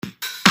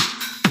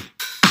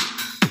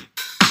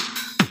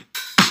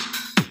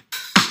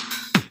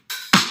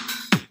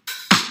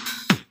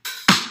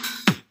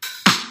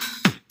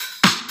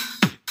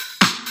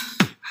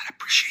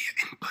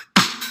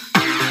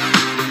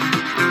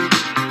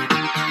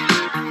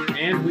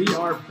And we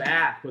are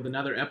back with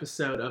another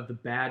episode of the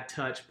Bad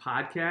Touch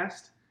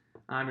Podcast.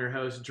 I'm your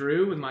host,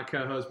 Drew, with my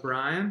co-host,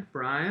 Brian.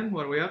 Brian,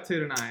 what are we up to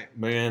tonight?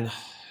 Man,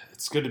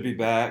 it's good to be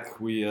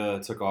back. We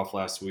took off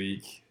last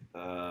week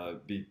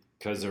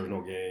because there were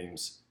no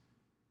games.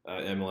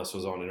 MLS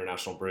was on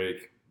international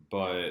break,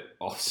 but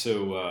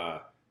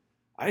also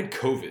I had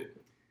COVID.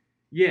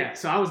 Yeah,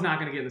 so I was not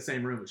going to get in the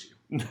same room as you.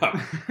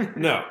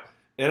 No.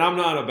 And I'm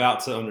not about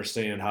to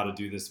understand how to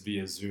do this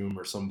via Zoom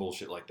or some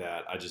bullshit like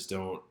that.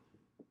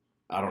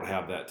 I don't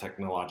have that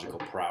technological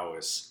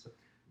prowess.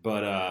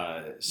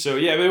 But, so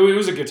yeah, it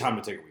was a good time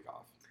to take a week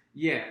off.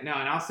 Yeah, no,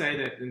 and I'll say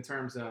that in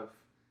terms of,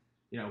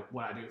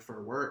 what I do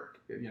for work,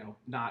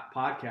 not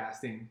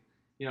podcasting,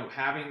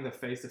 having the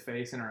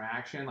face-to-face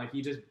interaction, like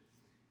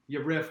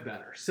you riff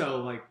better.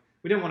 So, like,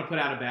 we didn't want to put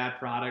out a bad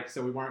product,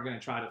 so we weren't going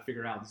to try to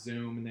figure out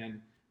Zoom and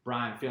then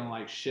Brian feeling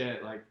like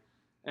shit. Like,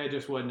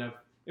 it wouldn't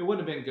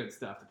have been good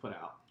stuff to put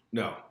out.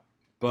 No.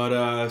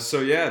 But, so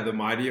yeah, the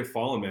mighty have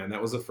fallen, man.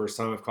 That was the first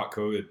time I've caught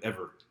COVID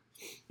ever.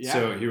 Yeah.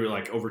 So here we're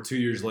like over 2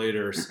 years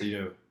later,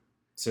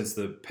 since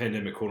the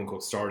pandemic, quote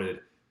unquote, started,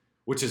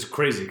 which is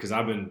crazy because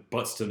I've been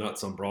butts to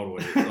nuts on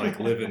Broadway, like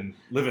living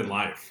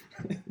life.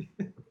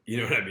 You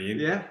know what I mean?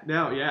 Yeah.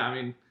 No, yeah. I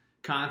mean,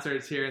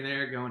 concerts here and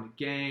there, going to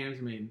games.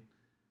 I mean,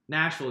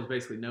 Nashville is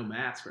basically no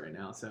mask right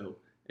now. So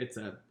it's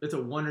a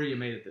wonder you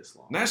made it this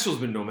long. Nashville's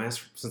been no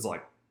mask since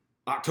like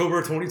October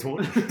of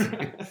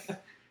 2020.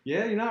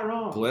 Yeah, you're not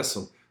wrong. Bless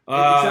them.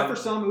 Except for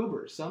some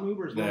Ubers. Some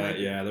Ubers.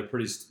 Yeah,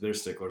 they're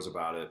sticklers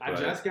about it. I've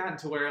just gotten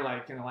to where,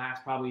 like, in the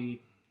last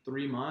probably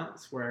 3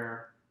 months,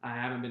 where I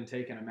haven't been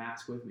taking a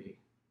mask with me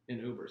in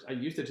Ubers. I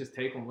used to just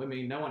take one with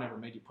me. No one ever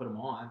made you put them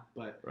on,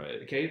 but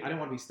okay, I didn't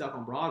want to be stuck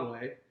on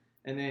Broadway,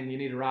 and then you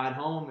need to ride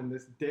home, and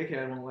this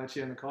dickhead won't let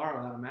you in the car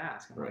without a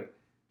mask. I'm like,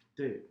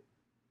 dude,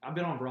 I've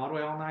been on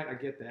Broadway all night. I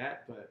get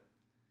that, but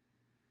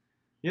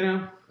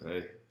hey,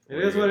 it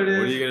is what it is.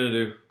 What are you gonna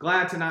do?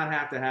 Glad to not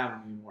have to have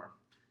them anymore.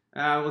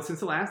 Well, since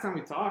the last time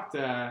we talked,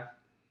 had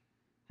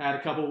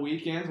a couple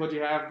weekends. What'd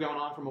you have going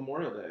on for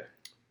Memorial Day?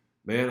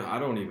 Man, I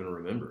don't even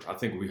remember. I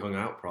think we hung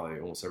out probably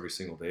almost every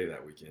single day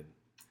that weekend.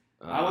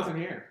 I wasn't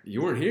here.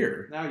 You weren't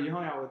here? No, you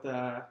hung out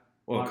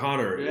with...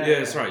 Connor. Yeah,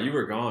 that's right. You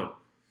were gone.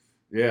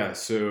 Yeah,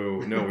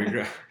 so, no, we...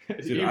 Dude,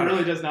 you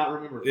really does not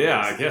remember.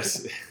 Yeah, I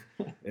guess.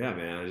 Yeah,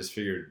 man, I just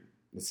figured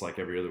it's like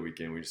every other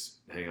weekend. We just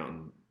hang out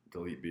and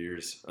delete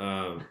beers.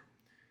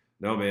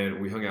 No, man,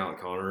 we hung out with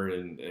Connor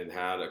and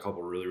had a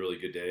couple really, really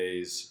good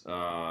days.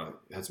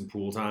 Had some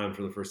pool time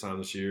for the first time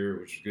this year,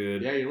 which was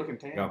good. Yeah, you're looking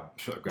tan. Got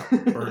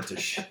burnt to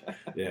shit.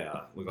 Yeah,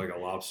 looked like a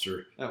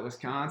lobster. That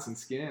Wisconsin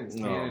skin is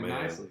tanning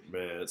nicely.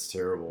 Man, it's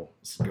terrible.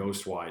 It's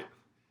ghost white.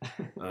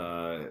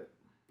 But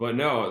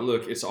no,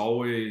 look, it's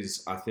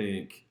always, I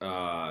think,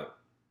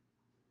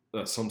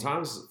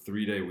 sometimes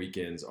 3-day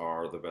weekends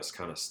are the best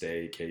kind of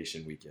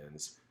staycation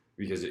weekends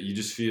because you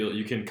just feel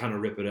you can kind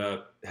of rip it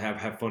up,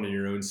 have fun in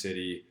your own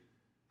city.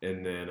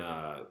 And then,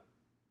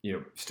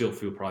 still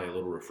feel probably a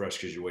little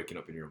refreshed because you're waking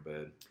up in your own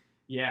bed.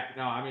 Yeah,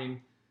 no, I mean,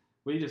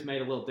 we just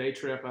made a little day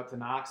trip up to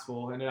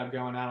Knoxville. Ended up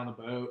going out on the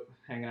boat,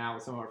 hanging out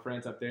with some of our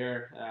friends up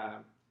there.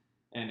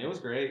 And it was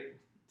great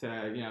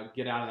to,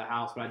 get out of the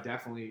house. But I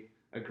definitely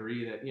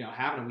agree that,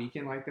 having a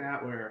weekend like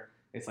that where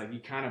it's like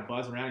you kind of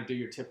buzz around and do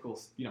your typical,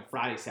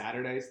 Friday,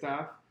 Saturday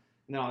stuff.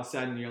 And then all of a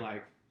sudden you're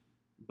like,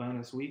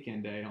 bonus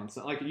weekend day on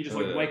Sunday. Like you just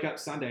wake up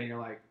Sunday and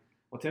you're like,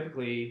 well,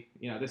 typically,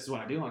 this is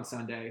what I do on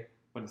Sunday.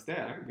 But instead,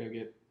 I could go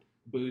get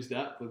boozed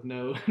up with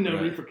no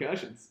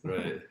repercussions.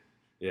 Right.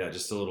 Yeah,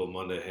 just a little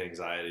Monday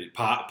anxiety,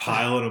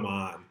 piling them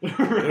on. Right.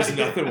 There's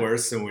nothing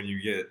worse than when you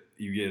get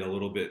a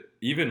little bit,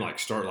 even like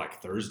start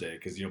like Thursday,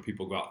 because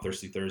people go out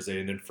thirsty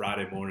Thursday, and then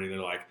Friday morning they're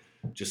like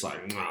just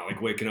like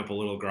waking up a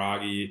little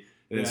groggy,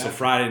 and then so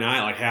Friday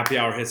night like happy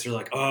hour hits, they're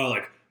like, oh,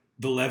 like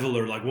the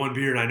leveler, like one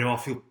beer and I know I'll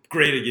feel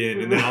great again,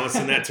 and then all of a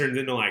sudden that turns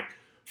into like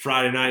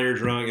Friday night you're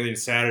drunk, and then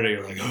Saturday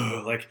you're like,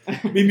 oh, like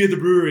meet me at the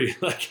brewery.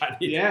 Like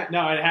it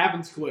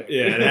happens quick.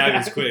 Yeah, it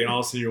happens quick, and all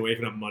of a sudden you're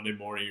waking up Monday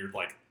morning, you're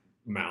like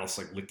mouse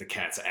like lick the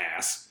cat's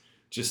ass,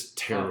 just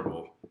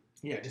terrible.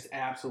 Yeah, just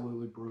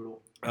absolutely brutal.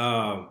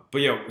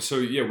 But yeah, so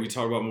yeah, we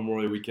talked about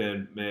Memorial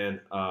Weekend, man.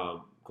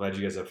 Glad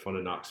you guys had fun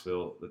in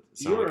Knoxville. It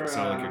sounded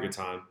like a good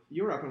time.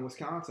 You were up in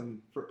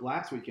Wisconsin for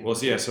last weekend. Well,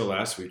 so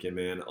last weekend,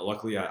 man.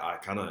 Luckily, I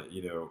kind of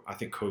I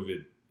think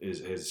COVID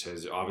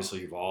has obviously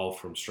evolved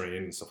from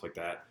strain and stuff like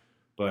that,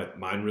 but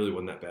mine really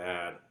wasn't that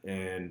bad.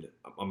 And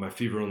my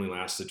fever only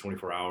lasted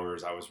 24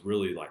 hours. I was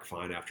really like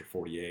fine after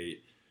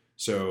 48.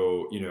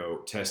 So,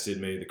 tested,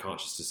 made the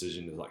conscious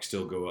decision to like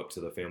still go up to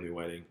the family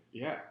wedding.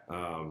 Yeah.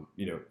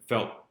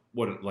 Felt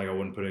like I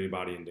wouldn't put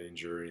anybody in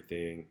danger or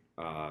anything.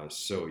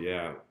 So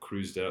yeah,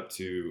 cruised up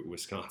to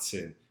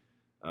Wisconsin,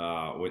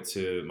 went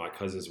to my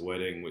cousin's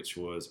wedding, which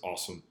was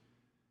awesome.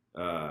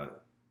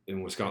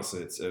 In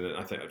Wisconsin, and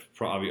I think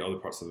probably other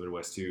parts of the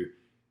Midwest too,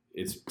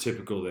 it's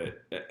typical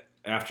that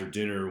after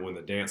dinner, when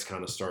the dance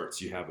kind of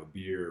starts, you have a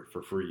beer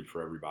for free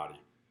for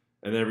everybody.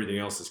 And then everything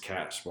else is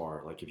cash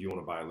bar. Like if you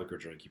want to buy a liquor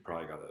drink, you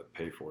probably got to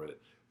pay for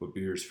it, but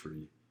beer's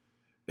free.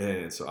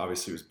 And so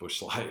obviously it was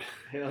Busch Light.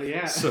 Hell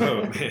yeah.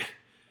 So man,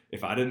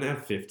 if I didn't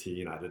have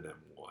 15, I didn't have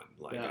one.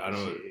 Like Oh, I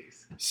don't.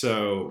 jeez.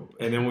 So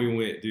and then we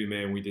went, dude,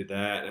 man, we did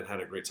that and had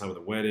a great time at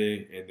the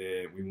wedding. And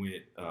then we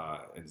went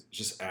and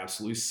just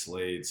absolutely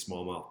slayed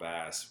smallmouth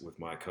bass with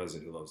my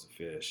cousin who loves to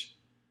fish.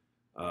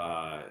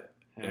 Heck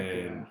And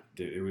yeah.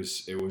 dude, it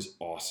was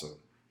awesome.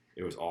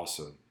 It was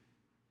awesome.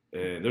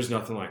 And there's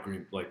nothing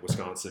like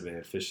Wisconsin,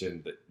 man.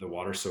 Fishing, the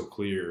water's so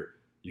clear,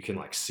 you can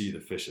like see the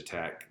fish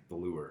attack the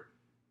lure.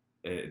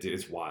 And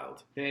it's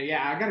wild.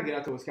 Yeah, I gotta get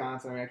up to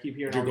Wisconsin. I mean, I keep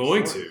hearing. You're all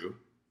going these stories. to,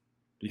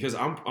 because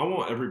I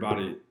want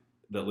everybody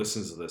that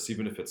listens to this,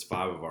 even if it's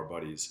 5 of our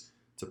buddies,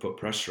 to put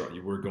pressure on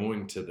you. We're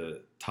going to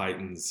the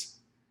Titans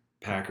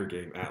Packer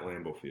game at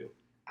Lambeau Field.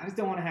 I just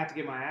don't want to have to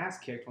get my ass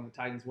kicked when the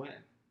Titans win.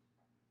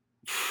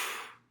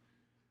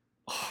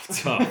 Oh,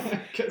 tough.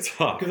 Because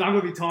Tough. I'm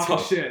gonna be talking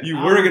Tough. shit. You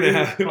I'm were gonna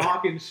gonna be have-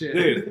 talking shit,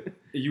 Dude,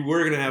 you were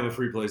going to have a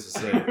free place to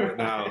stay. But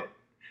now,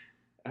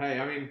 Hey,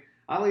 I mean,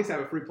 I at least have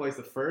a free place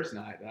the first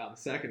night. The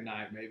second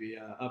night, maybe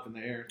up in the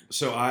air.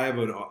 so I have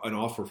an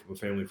offer from a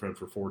family friend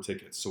for 4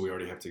 tickets, so we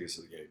already have tickets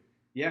to the game.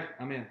 Yeah,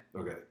 I'm in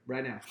Okay.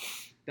 right now.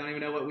 Don't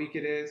even know what week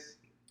it is.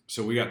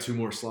 So we got 2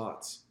 more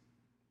slots.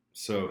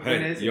 So,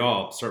 When hey, is it?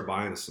 y'all start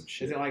buying us some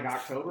shit. Is it like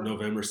October?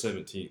 November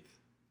 17th.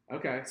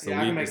 Okay, So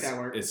yeah, I can make it's- that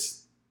work.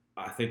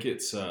 I think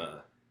it's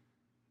a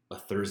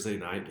Thursday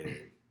night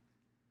game,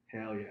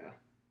 Hell yeah.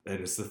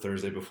 and it's the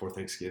Thursday before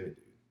Thanksgiving,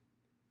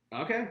 dude.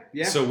 Okay,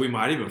 yeah. So we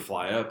might even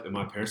fly up, and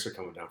my parents are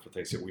coming down for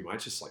Thanksgiving. We might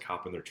just like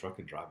hop in their truck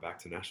and drive back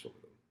to Nashville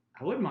with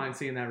I wouldn't mind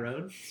seeing that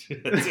road. them.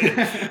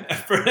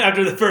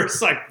 After the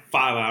first like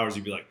 5 hours,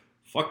 you'd be like,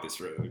 "Fuck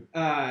this road,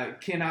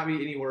 Cannot be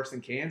any worse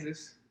than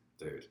Kansas.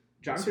 dude."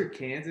 Driving through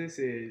Kansas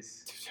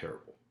is, It's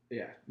terrible.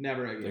 yeah,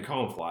 never They again.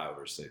 call them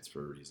flyover states for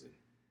a reason.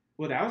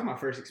 Well, that was my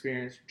first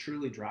experience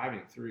truly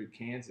driving through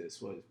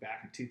Kansas was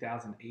back in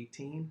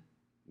 2018.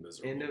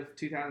 Miserable. End of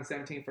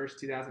 2017, first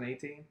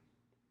 2018.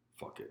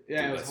 Fuck it.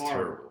 Yeah, Dude, it was that's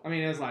horrible. terrible. I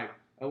mean, it was like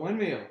a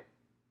windmill,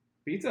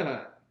 Pizza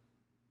Hut,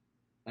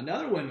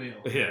 another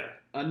windmill, Yeah.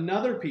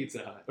 another Pizza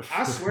Hut.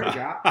 I swear to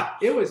God,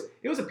 it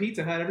was a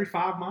Pizza Hut every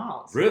 5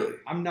 miles. Really?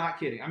 I'm not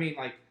kidding. I mean,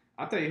 like,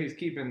 I'll tell you who's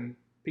keeping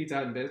Pizza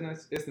Hut in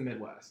business. It's the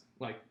Midwest.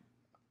 Like,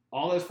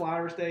 all those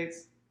flyover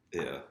states,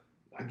 Yeah.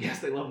 I guess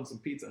they love them some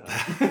Pizza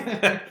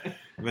Hut.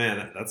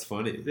 Man, that's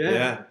funny.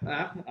 Yeah.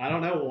 I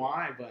don't know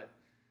why, but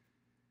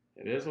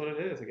it is what it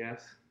is, I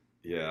guess.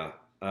 Yeah.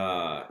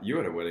 You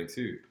had a wedding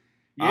too.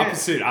 Yeah.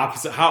 Opposite.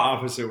 How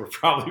opposite were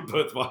probably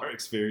both of our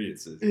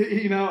experiences.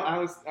 You know, I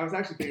was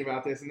actually thinking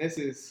about this, and this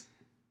is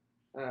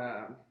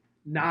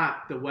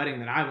not the wedding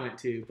that I went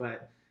to,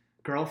 but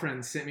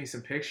girlfriend sent me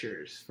some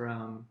pictures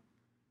from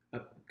a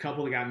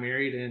couple that got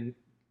married in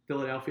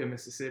Philadelphia,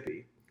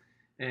 Mississippi.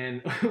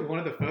 And one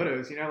of the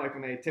photos, you know, like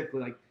when they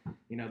typically, like,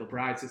 you know, the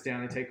bride sits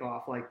down and take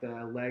off like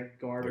the leg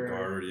The garter.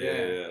 guard,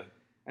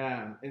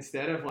 yeah.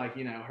 Instead of like,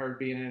 you know, her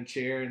being in a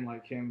chair and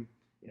like him,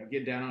 you know,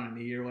 getting down on a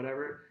knee or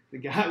whatever, the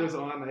guy was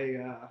on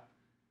a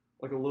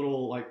like a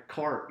little like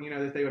cart, you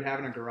know, that they would have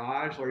in a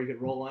garage where you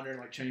could roll under and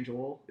like change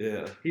oil.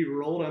 Yeah. He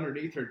rolled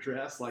underneath her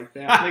dress like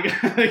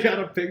that. They got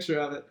a picture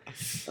of it.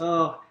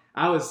 Oh,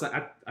 I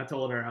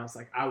told her, I was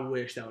like, I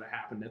wish that would have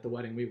happened at the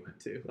wedding we went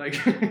to. Like,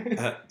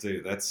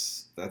 Dude,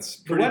 that's the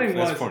pretty. wedding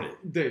That's was funny.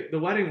 Dude, the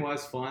wedding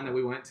was fun that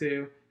we went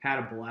to. Had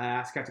a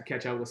blast. Got to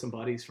catch up with some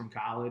buddies from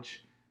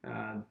college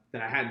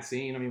that I hadn't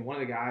seen. I mean, one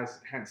of the guys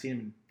I hadn't seen him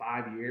in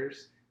 5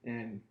 years,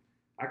 and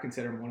I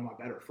consider him one of my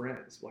better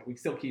friends. Like, we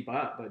still keep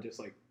up, but just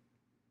like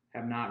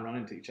have not run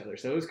into each other.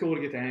 So it was cool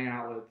to get to hang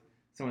out with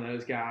some of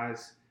those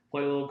guys.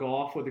 Played a little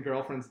golf with the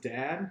girlfriend's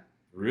dad.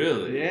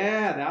 Really?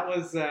 Yeah, that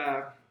was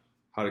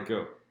How'd it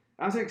go?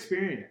 an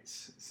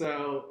experience.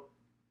 So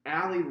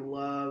Allie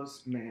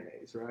loves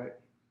mayonnaise, right?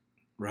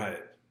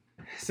 Right.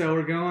 So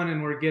we're going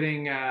and we're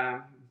getting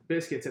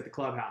biscuits at the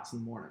clubhouse in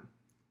the morning.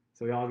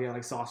 So we all get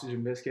like sausage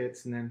and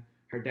biscuits, and then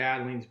her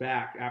dad leans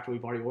back after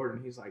we've already ordered,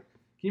 and he's like,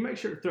 "Can you make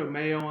sure to throw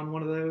mayo on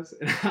one of those?"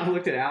 And I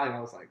looked at Allie and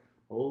I was like,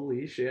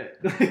 "Holy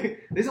shit!" This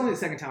is only the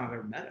second time I've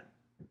ever met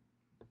him.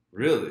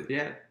 Really?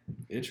 Yeah.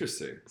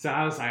 Interesting. So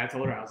I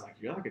told her, I was like,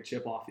 "You're like a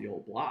chip off the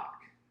old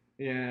block,"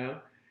 you know.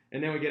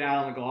 And then we get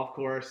out on the golf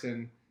course,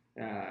 and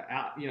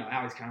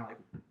Allie's kind of like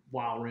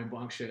wild,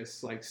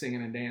 rambunctious, like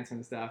singing and dancing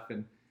and stuff.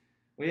 And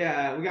we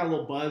got a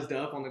little buzzed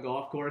up on the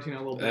golf course, you know,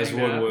 a little As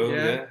banged one up. will.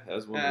 Yeah.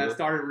 As one will.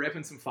 Started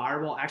ripping some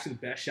fireball. Actually, the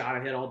best shot I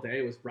hit all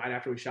day was right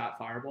after we shot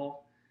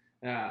fireball.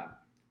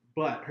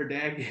 But her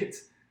dad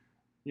gets,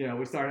 you know,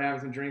 we started having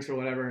some drinks or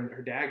whatever, and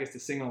her dad gets to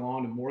sing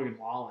along to Morgan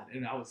Wallen,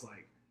 and I was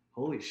like,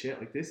 holy shit,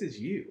 like this is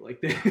you,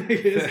 like this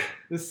is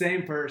the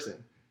same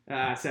person.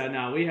 So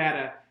no, we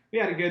had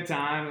a good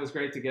time. It was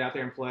great to get out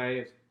there and play.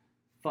 It's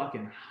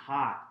fucking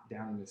hot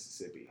down in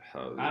Mississippi. I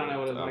don't know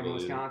what it was like in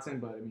Wisconsin,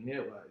 but I mean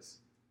it was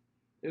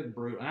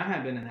brutal. And I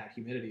hadn't been in that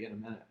humidity in a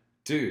minute.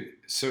 Dude,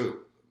 so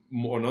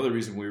another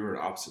reason we were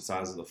on opposite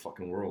sides of the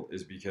fucking world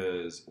is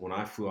because when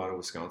I flew out of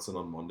Wisconsin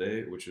on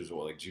Monday, which was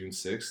like June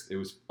 6th, it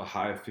was a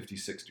high of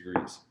 56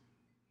 degrees.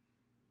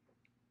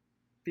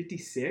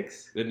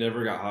 56? It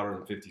never got hotter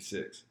than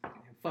 56. Man,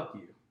 fuck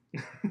you.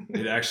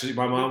 It actually,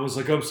 my mom was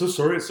like, "I'm so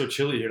sorry, it's so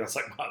chilly here." And I was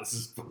like, "Wow, this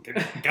is fucking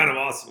kind of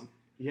awesome."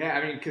 Yeah,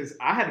 I mean, because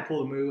I had to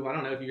pull the move. I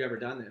don't know if you've ever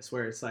done this,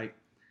 where it's like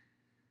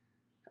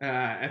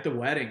at the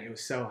wedding, it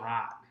was so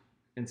hot,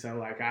 and so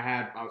like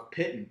I was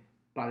pitting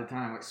by the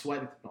time, like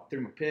sweating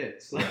through my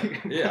pits,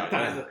 like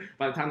Yeah.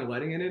 by the time the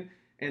wedding ended,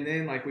 and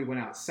then like we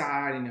went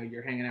outside,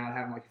 you're hanging out,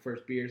 having like your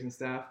first beers and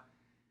stuff,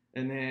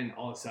 and then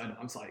all of a sudden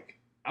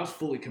I was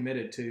fully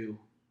committed to.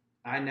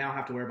 I now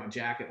have to wear my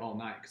jacket all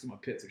night because my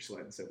pits are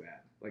sweating so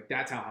bad. Like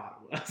that's how hot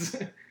it was.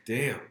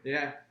 Damn.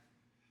 Yeah,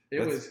 it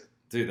was.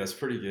 Dude, that's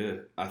pretty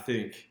good. I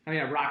think. I mean,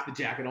 I rocked the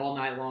jacket all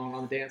night long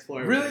on the dance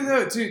floor. Really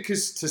though, dude,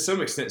 because to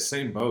some extent,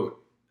 same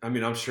boat. I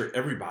mean, I'm sure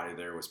everybody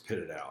there was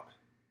pitted out.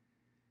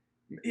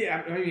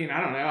 Yeah, I mean, I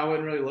don't know. I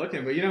wasn't really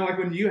looking, but like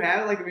when you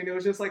had it, like I mean, it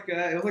was just like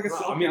it was like a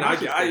self. I mean, I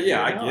get it. I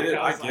get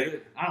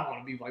it. I don't want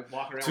to be like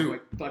walking around with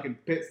like fucking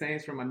pit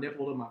stains from my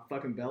nipple to my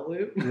fucking belt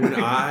loop. When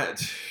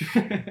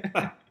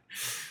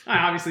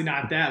obviously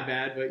not that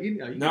bad, but you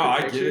no,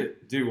 I get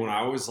it, dude. When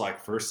I was like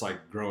first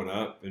like growing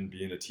up and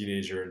being a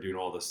teenager and doing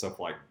all this stuff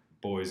like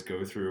boys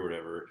go through or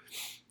whatever,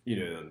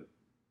 and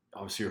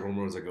obviously your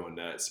hormones are going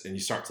nuts and you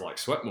start to like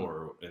sweat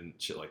more and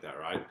shit like that,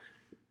 right?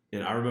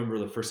 And I remember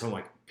the first time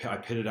like I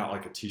pitted out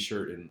like a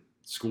t-shirt in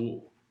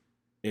school,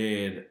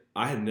 and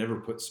I had never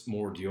put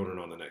more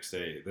deodorant on the next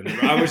day than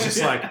ever. I was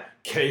just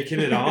like caking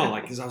it on,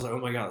 like because I was like, oh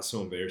my god, that's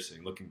so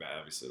embarrassing. Looking back,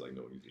 obviously, like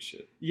no one gives a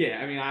shit. Yeah,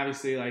 I mean,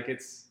 obviously, like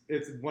it's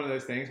one of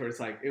those things where it's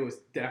like it was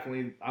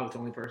definitely I was the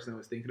only person that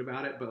was thinking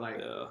about it, but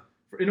like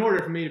in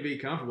order for me to be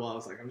comfortable, I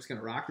was like, I'm just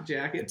gonna rock the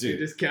jacket. Dude,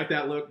 just kept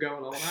that look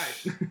going all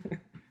night.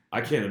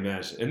 I can't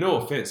imagine, and no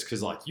offense,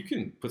 because like you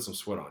can put some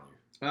sweat on you.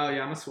 Oh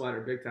yeah, I'm a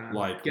sweater, big time.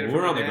 Like when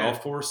we're on the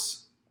golf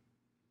course,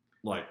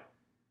 like.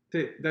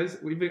 Dude,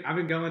 I've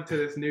been going to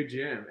this new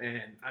gym,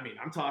 and I mean,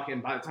 I'm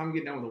talking by the time we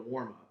get done with the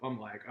warm up, I'm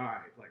like, all right,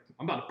 like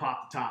I'm about to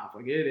pop the top.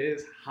 Like it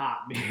is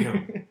hot,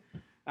 man.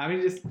 I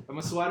mean, I'm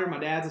a sweater. My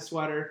dad's a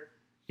sweater.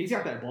 He's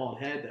got that bald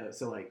head though,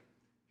 so like,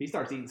 if he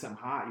starts eating something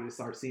hot, you just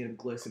start seeing him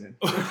glistening.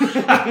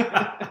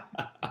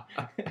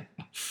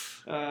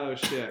 Oh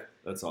shit,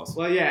 that's awesome.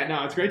 Well, yeah,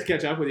 no, it's great to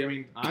catch up with you. I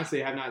mean,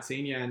 honestly, I have not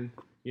seen you in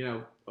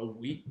a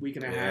week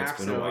and a half,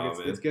 so like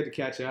it's good to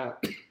catch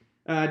up.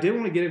 I did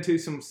want to get into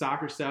some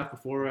soccer stuff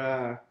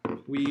before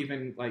we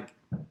even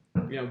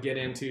get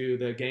into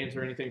the games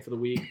or anything for the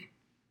week.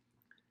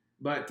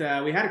 But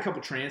we had a couple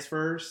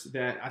transfers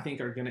that I think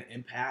are going to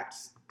impact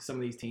some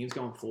of these teams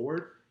going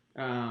forward.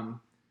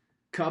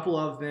 Couple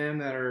of them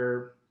that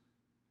are,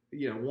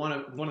 one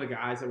of the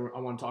guys that I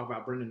want to talk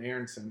about, Brendan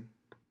Aronson.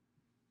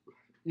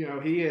 He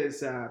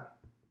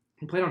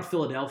played on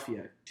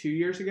Philadelphia 2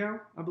 years ago,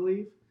 I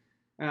believe.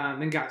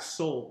 Then got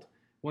sold.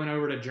 Went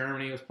over to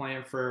Germany. Was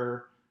playing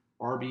for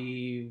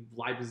RB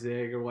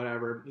Leipzig or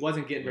whatever.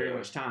 Wasn't getting very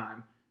much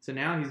time. So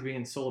now he's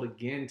being sold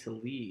again to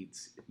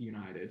Leeds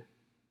United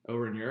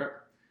over in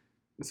Europe.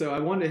 So I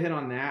wanted to hit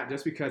on that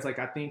just because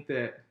I think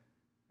that,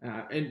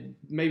 and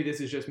maybe this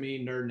is just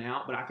me nerding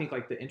out, but I think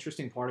the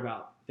interesting part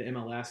about the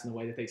MLS and the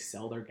way that they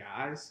sell their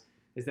guys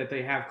is that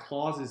they have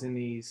clauses in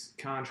these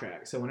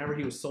contracts. So whenever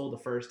he was sold the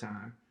first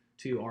time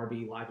to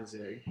RB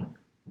Leipzig,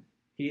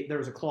 there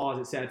was a clause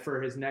that said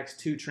for his next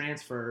two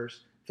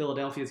transfers,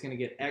 Philadelphia is going to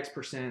get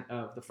X%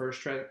 of the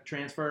first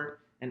transfer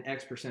and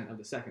X% of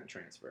the second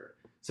transfer.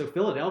 So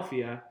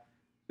Philadelphia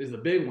is the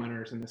big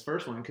winners in this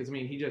first one because, I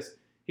mean,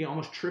 he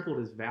almost tripled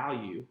his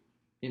value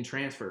in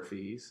transfer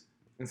fees.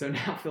 And so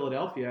now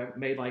Philadelphia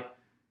made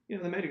they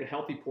made a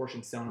healthy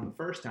portion selling him the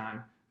first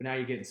time, but now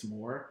you're getting some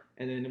more.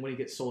 And then when he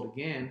gets sold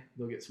again,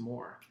 they'll get some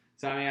more.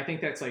 So, I mean, I think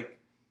that's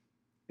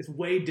it's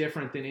way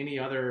different than any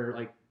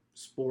other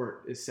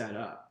sport is set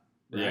up.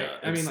 Right? Yeah,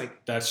 I mean,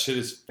 that shit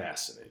is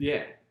fascinating.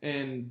 Yeah,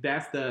 and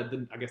that's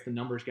the I guess the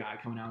numbers guy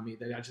coming out of me.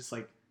 That I just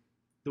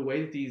the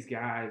way that these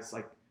guys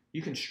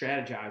you can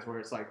strategize where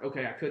it's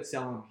okay, I could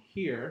sell him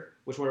here,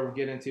 which where we'll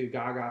get into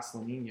Gaga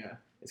Slonina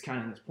is kind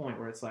of in this point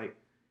where it's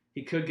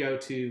he could go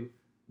to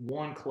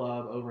one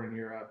club over in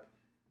Europe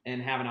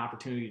and have an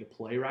opportunity to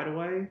play right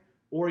away,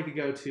 or he could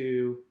go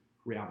to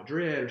Real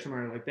Madrid or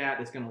somewhere like that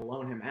that's going to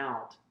loan him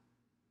out,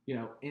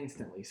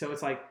 instantly. So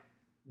it's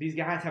these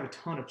guys have a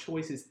ton of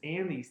choices,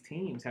 and these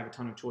teams have a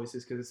ton of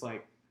choices because it's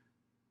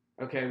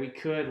okay, we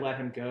could let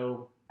him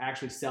go,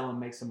 actually sell him,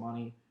 make some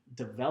money,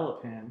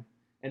 develop him,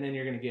 and then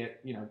you're going to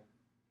get,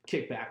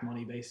 kickback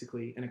money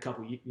basically in a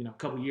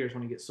couple years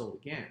when he gets sold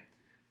again.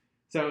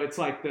 So it's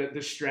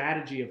the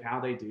strategy of how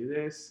they do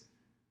this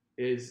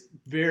is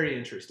very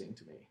interesting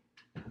to me.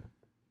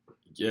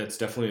 Yeah, it's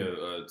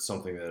definitely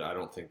something that I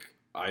don't think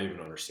I even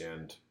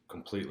understand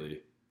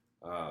completely.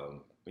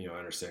 I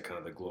understand kind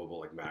of the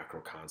global macro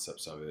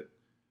concepts of it,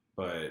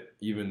 but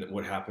even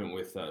what happened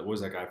with what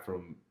was that guy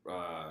from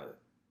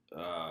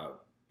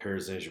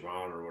Paris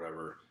Saint-Germain or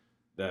whatever,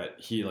 that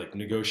he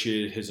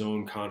negotiated his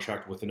own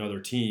contract with another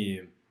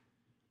team,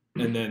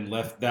 and then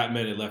left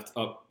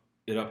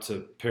it up to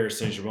Paris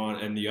Saint-Germain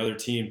and the other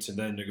team to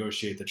then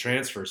negotiate the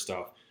transfer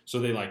stuff. So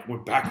they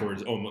went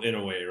backwards in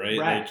a way,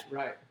 right?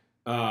 Right.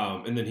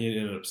 And then he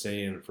ended up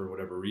staying for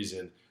whatever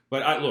reason.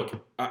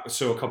 But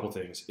so a couple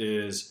things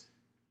is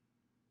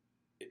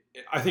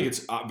I think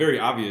it's very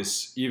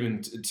obvious,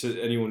 even to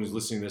anyone who's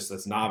listening to this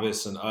that's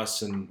novice and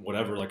us and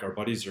whatever, like our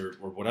buddies or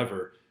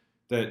whatever,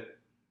 that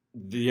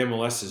the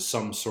MLS is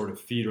some sort of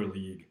feeder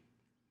league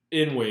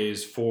in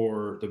ways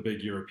for the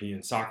big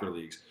European soccer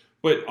leagues.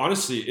 But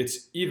honestly,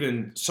 it's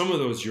even some of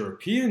those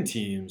European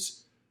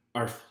teams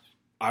are,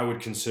 I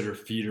would consider,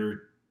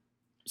 feeder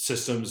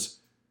systems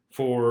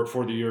for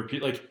the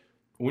European. Like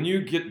when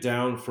you get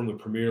down from the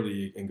Premier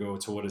League and go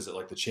to what is it,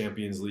 like the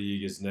Champions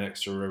League is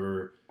next or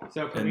whatever.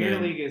 So Premier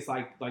League is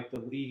like the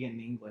league in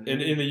England.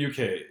 In the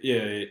UK,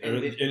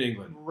 in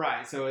England.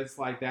 Right. So it's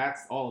like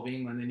that's all of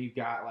England. Then you've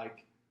got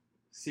like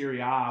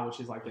Serie A, which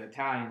is like the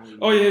Italian league.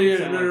 Oh yeah.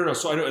 So no.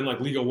 So I know, and like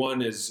Liga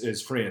 1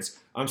 is France.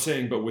 I'm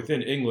saying, but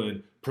within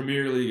England,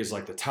 Premier League is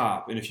like the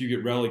top, and if you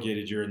get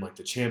relegated, you're in like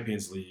the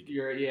Champions League.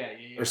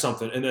 Or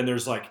something. And then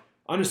there's like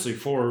honestly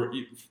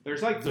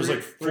There's like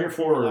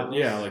four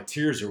like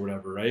tiers or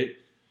whatever, right?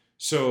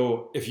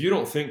 So if you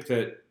don't think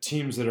that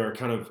teams that are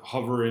kind of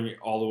hovering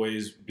all the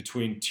ways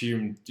between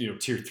tier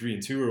 3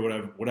 and 2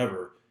 or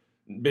whatever,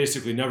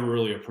 basically never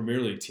really a Premier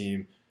League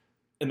team,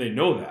 and they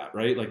know that,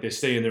 right? Like they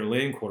stay in their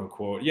lane, quote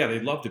unquote. Yeah,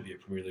 they'd love to be a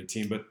Premier League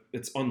team, but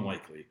it's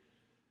unlikely.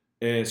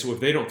 And so if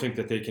they don't think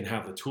that they can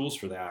have the tools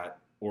for that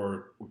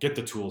or get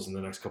the tools in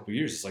the next couple of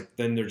years, it's like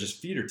then they're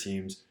just feeder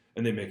teams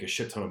and they make a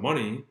shit ton of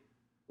money,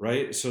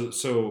 right?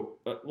 So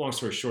long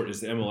story short is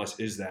the MLS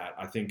is that.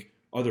 I think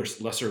other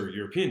lesser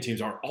European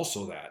teams are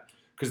also that,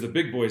 because the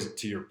big boys,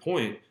 to your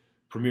point,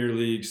 Premier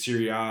League,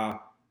 Serie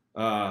A,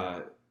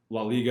 La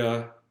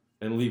Liga,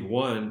 and League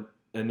One,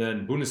 and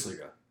then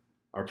Bundesliga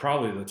are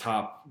probably the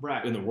top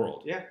in the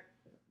world. Yeah,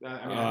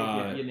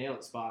 I think you nailed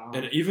it spot on.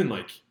 And even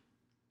like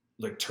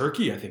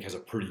Turkey, I think has a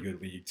pretty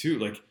good league too.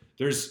 Like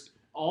there's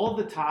all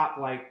of the top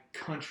like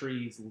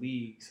countries'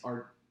 leagues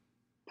are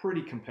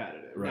pretty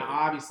competitive. Right. Now,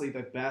 obviously,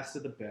 the best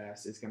of the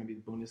best is going to be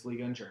the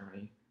Bundesliga in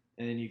Germany.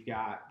 And then you've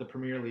got the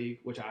Premier League,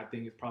 which I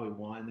think is probably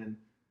one, and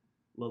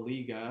La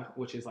Liga,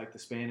 which is like the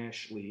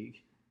Spanish league.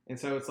 And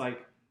so it's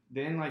like,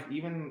 then like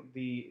even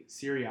the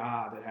Serie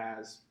A that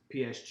has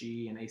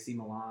PSG and AC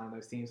Milan,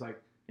 those teams like,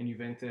 and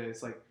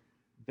Juventus, like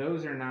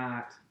those are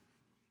not,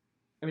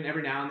 I mean,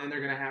 every now and then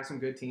they're going to have some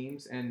good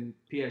teams, and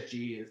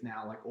PSG is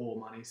now like oil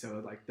money.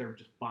 So like they're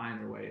just buying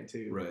their way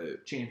into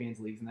Champions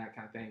Leagues and that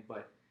kind of thing.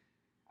 But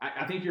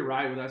I think you're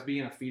right with us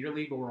being a feeder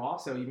league, but we're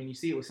also, I mean, you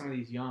see it with some of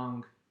these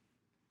young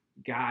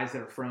guys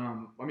that are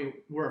from, I mean,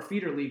 we're a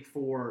feeder league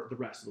for the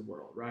rest of the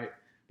world, right?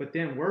 But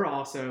then we're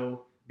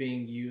also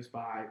being used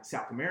by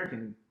South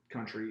American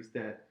countries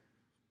that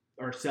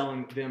are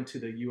selling them to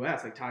the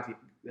U.S., like Tati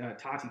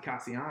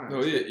Castellanos.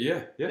 Oh,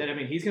 yeah. That, I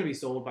mean, he's going to be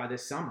sold by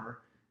this summer.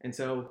 And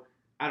so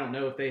I don't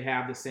know if they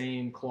have the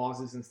same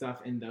clauses and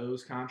stuff in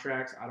those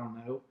contracts. I don't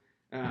know.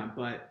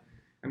 But,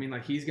 I mean,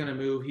 like he's going to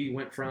move. He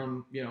went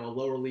from, a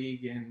lower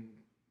league in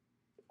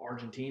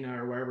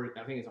Argentina or wherever,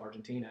 I think it's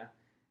Argentina.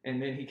 And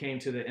then he came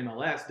to the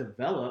MLS,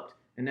 developed,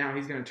 and now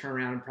he's going to turn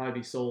around and probably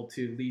be sold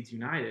to Leeds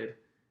United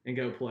and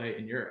go play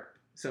in Europe.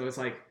 So it's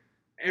like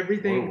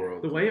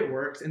everything, the way it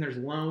works, and there's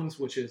loans,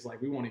 which is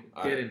like we won't even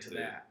get into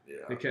that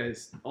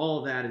because all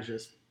of that is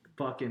just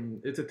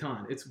fucking, it's a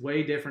ton. It's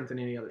way different than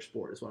any other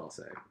sport is what I'll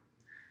say.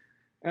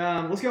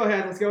 Let's go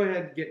ahead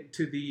and get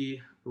to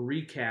the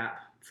recap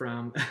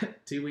from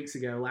 2 weeks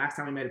ago. Last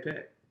time we made a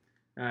pick,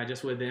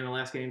 just with the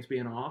MLS games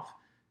being off.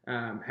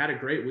 Had a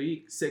great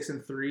week,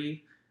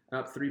 6-3.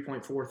 Up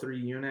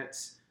 3.43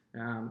 units,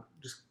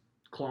 just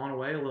clawing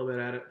away a little bit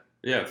at it.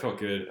 Yeah, it felt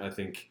good. I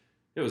think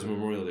it was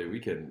Memorial Day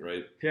weekend,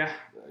 right? Yeah.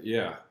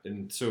 Yeah,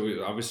 and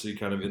so obviously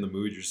kind of in the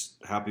mood, you're just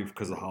happy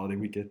because of the holiday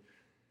weekend.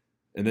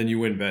 And then you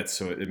win bets,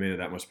 so it made it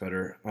that much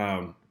better.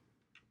 I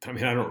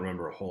mean, I don't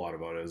remember a whole lot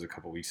about it. It was a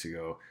couple weeks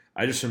ago.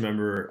 I just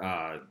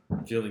remember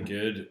feeling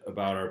good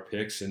about our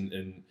picks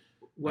and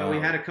well, we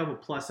had a couple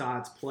plus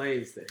odds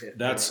plays that hit.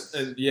 That's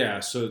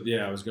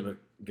I was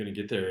gonna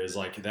get there. Is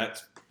like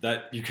that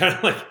you kind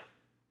of like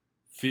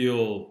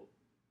feel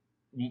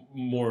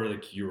more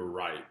like you were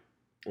right,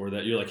 or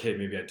that you're like, hey,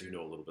 maybe I do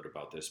know a little bit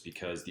about this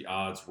because the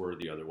odds were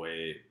the other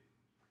way,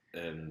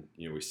 and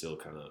we still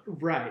kind of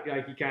right.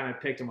 Like you kind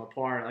of picked them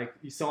apart. Like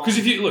you saw because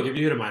if you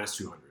hit a minus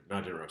 200,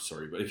 not to interrupt,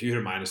 sorry, but if you hit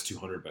a minus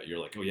 200 bet, you're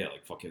like, oh yeah,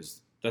 like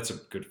that's a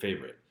good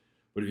favorite.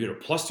 But if you hit a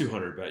plus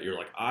 200 bet, you're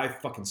like, I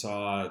fucking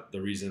saw the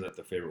reason that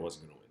the favorite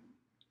wasn't going to win.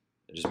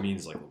 It just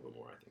means like a little bit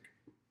more, I think.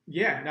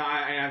 Yeah, no,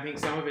 I think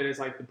some of it is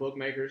like the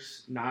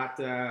bookmakers not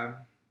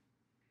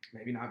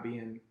maybe not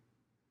being.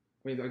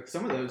 I mean, like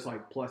some of those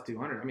like plus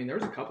 200. I mean, there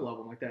was a couple of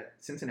them like that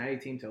Cincinnati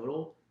team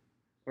total,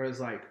 where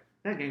it's like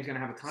that game's going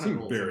to have a ton of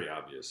goals. Very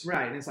obvious,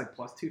 right? And it's like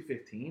plus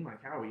 215.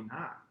 Like, how are we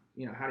not?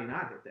 How do you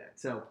not hit that?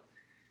 So,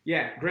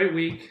 yeah, great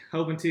week.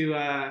 Hoping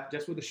to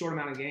just with the short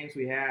amount of games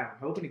we have,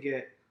 hoping to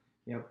get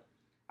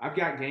I've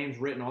got games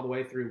written all the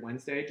way through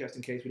Wednesday, just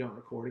in case we don't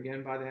record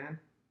again by then.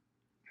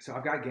 So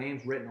I've got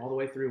games written all the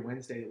way through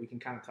Wednesday that we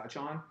can kind of touch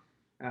on.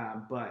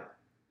 But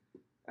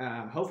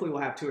Hopefully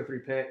we'll have 2 or 3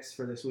 picks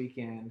for this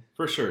weekend.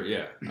 For sure,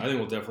 yeah. I think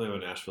we'll definitely have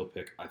a Nashville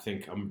pick. I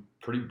think I'm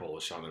pretty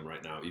bullish on them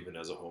right now, even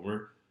as a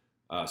homer.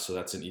 So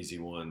that's an easy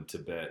one to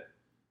bet.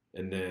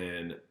 And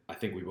then I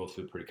think we both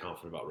feel pretty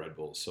confident about Red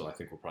Bulls, so I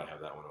think we'll probably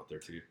have that one out there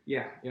too.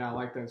 Yeah, I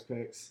like those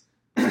picks.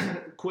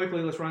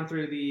 Quickly, let's run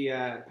through the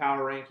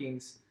power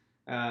rankings.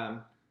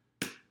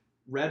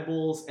 Red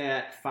Bulls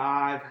at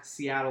 5,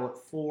 Seattle at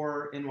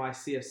 4,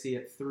 NYCFC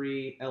at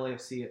 3,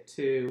 LAFC at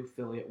 2,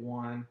 Philly at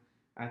 1.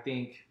 I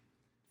think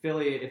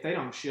Philly, if they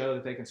don't show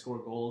that they can score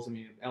goals, I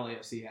mean,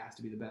 LAFC has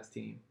to be the best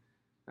team.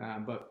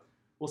 But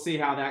we'll see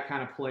how that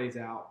kind of plays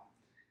out.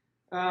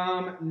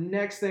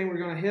 Next thing we're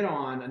going to hit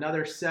on,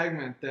 another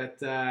segment that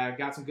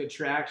got some good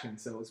traction,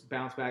 so let's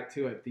bounce back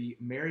to it, the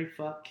Marry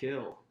Fuck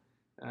Kill.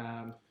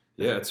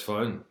 Yeah, it's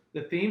fun.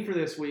 The theme for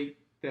this week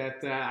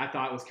that I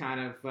thought was kind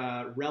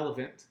of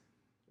relevant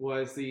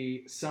was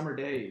the summer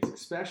days,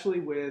 especially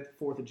with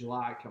 4th of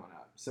July coming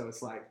up. So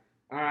it's like,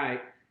 all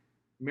right,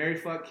 Marry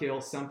Fuck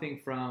Kill, something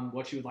from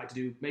what you would like to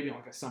do maybe on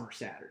like a summer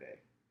Saturday.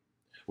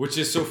 Which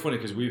is so funny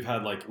because we've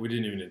had we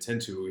didn't even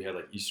intend to, we had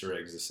Easter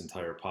eggs this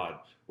entire pod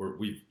where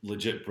we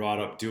legit brought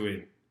up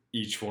doing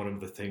each one of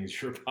the things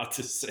you're about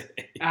to say.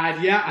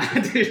 Yeah,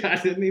 dude, I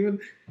didn't even,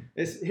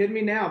 it's hit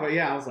me now, but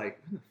yeah, I was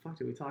like, when the fuck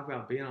did we talk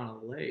about being on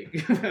a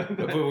lake?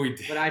 but we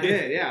did. But I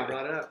did, yeah, I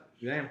brought it up.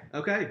 Damn,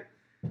 okay.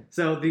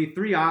 So the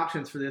 3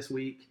 options for this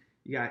week,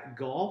 you got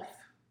golf,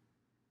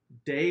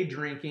 day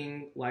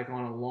drinking like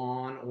on a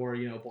lawn or,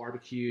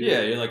 barbecue.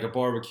 Yeah, you're like a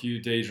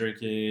barbecue, day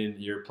drinking,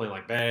 you're playing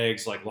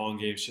bags, long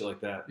game, shit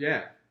like that.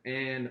 Yeah,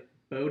 and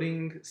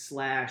boating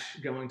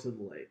 / going to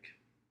the lake.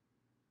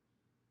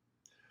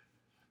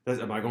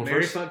 Am I going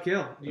Marry first? Fuck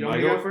Kill. You want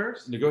me to go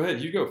first? No, go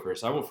ahead. You go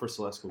first. I went first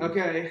the last couple weeks.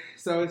 Okay,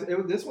 so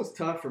this was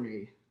tough for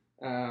me.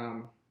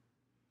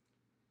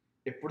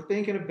 If we're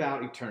thinking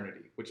about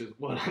eternity, which is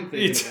what I'm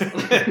thinking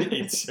about.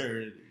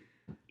 Eternity.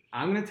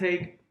 I'm going to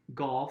take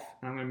golf,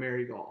 and I'm going to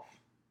marry golf.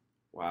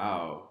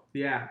 Wow.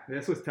 Yeah,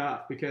 this was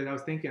tough because I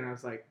was thinking, I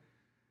was like,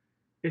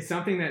 it's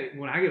something that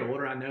when I get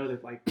older, I know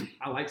that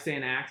I like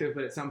staying active,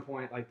 but at some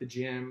point, the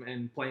gym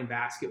and playing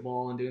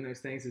basketball and doing those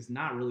things is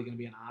not really going to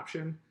be an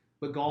option.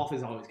 But golf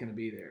is always going to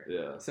be there.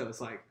 Yeah. So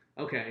it's like,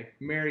 okay,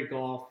 marry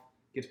golf,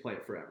 get to play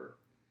it forever.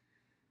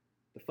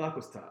 The fuck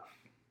was tough.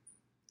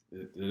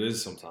 It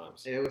is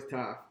sometimes. It was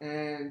tough.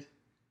 And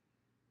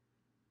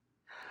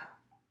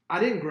I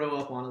didn't grow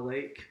up on a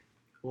lake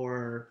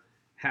or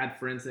had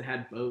friends that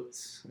had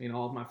boats.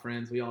 All of my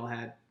friends, we all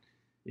had,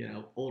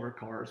 older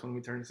cars when we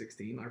turned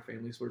 16. Our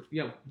families were,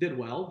 did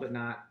well, but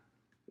not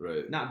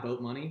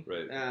boat money.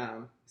 Right.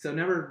 So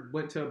never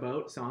went to a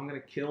boat. So I'm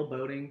going to kill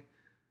boating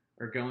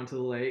or going to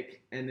the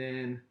lake. And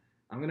then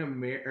I'm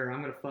going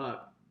to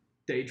fuck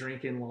day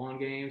drinking, lawn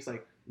games.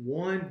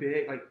 One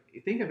big,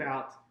 think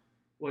about,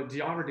 what, do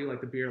y'all ever do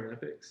the beer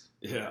Olympics?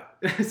 Yeah.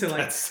 So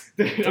that's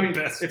the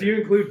best. If you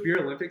include beer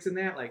Olympics in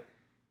that,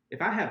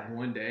 if I had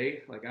one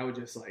day, I would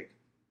just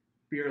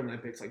beer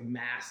Olympics,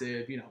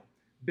 massive,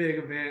 big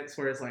events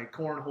where it's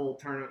cornhole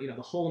tournament,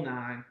 the whole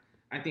 9.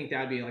 I think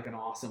that'd be an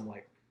awesome,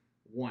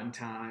 one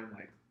time,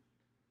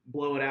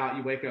 blow it out.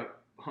 You wake up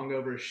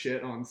hungover as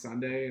shit on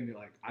Sunday and you're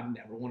like, I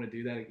never want to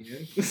do that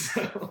again.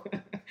 So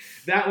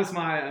that was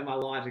my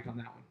logic on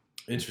that one.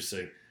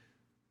 Interesting.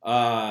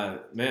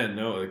 Man,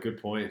 no,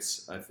 good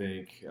points. I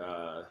think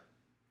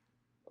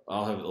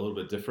I'll have it a little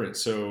bit different.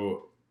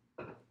 So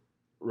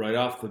right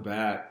off the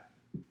bat,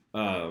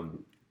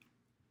 I'm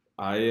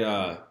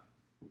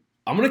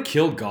gonna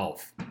kill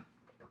golf,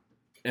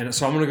 and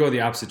so I'm gonna go the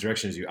opposite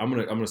direction as you. I'm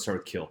gonna start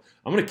with kill.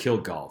 I'm gonna kill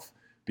golf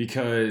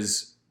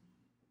because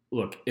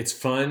look, it's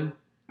fun.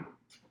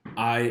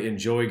 I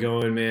enjoy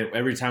going, man.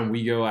 Every time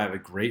we go, I have a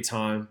great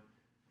time,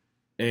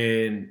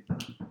 and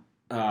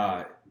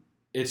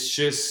it's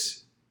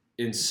just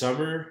in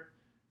summer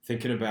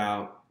thinking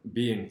about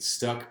being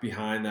stuck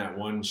behind that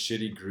one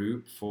shitty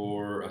group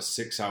for a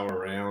 6-hour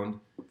round,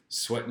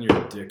 sweating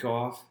your dick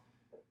off.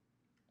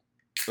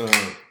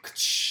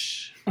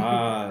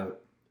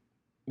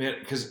 Man,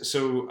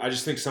 so I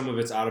just think some of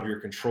it's out of your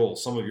control.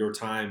 Some of your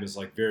time is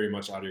very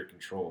much out of your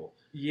control.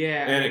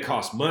 Yeah. And it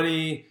costs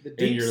money,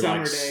 and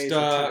you're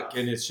stuck,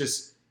 and it's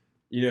just,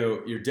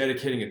 you're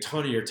dedicating a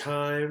ton of your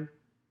time.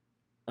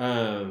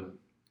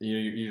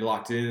 You're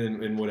locked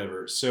in and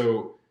whatever.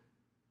 So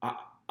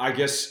I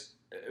guess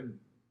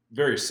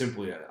very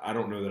simply, I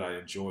don't know that I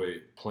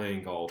enjoy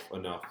playing golf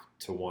enough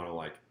to want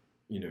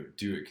to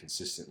do it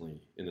consistently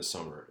in the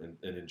summer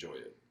and enjoy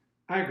it.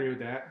 I agree with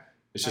that.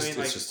 It's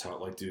just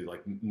tough. Dude,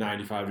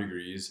 95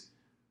 degrees.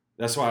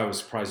 That's why I was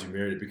surprised you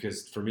married it,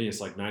 because for me,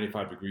 it's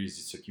 95 degrees.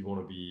 It's you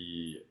want to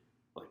be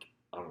out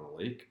on a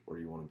lake, or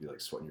you want to be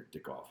sweating your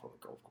dick off on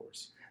the golf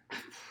course.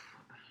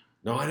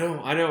 No, I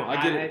know.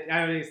 I get it.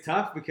 I mean, it's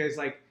tough because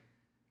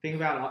think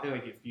about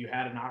if you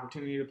had an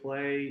opportunity to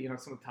play,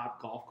 some of the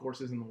top golf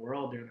courses in the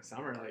world during the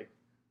summer, I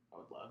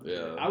would love it.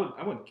 Yeah.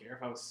 I wouldn't care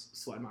if I was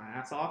sweating my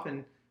ass off,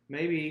 and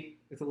maybe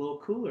it's a little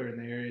cooler in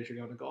the areas you're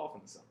going to golf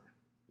in the summer.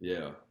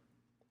 Yeah.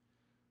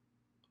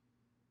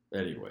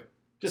 Anyway.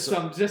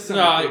 Something to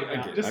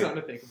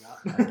think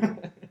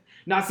about.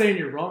 Not saying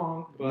you're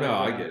wrong, but no,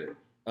 I get it.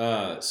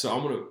 So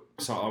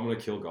I'm gonna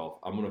kill golf.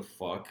 I'm gonna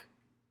fuck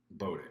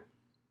boating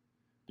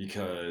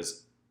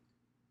because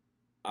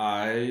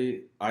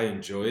I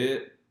enjoy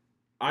it.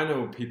 I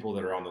know people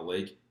that are on the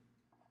lake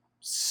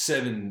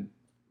 7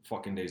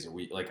 fucking days a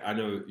week. Like I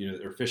know,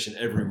 they're fishing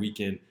every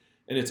weekend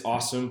and it's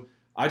awesome.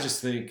 I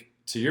just think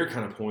to your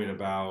kind of point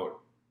about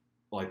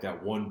like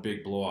that one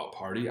big blowout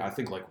party, I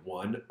think like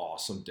one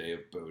awesome day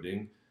of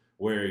boating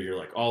where you're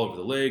like all over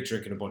the lake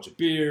drinking a bunch of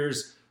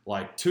beers,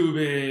 like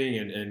tubing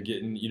and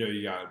getting,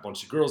 you got a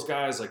bunch of girls,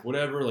 guys, like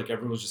whatever, like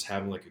everyone's just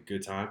having like a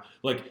good time.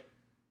 Like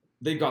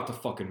they got the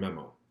fucking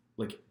memo.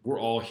 Like we're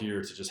all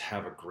here to just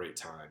have a great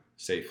time,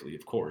 safely,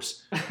 of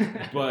course.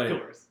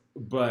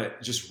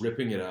 But just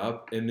ripping it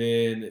up, and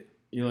then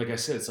like I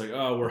said, it's like,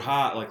 oh, we're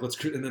hot, like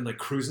let's and then like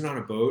cruising on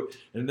a boat,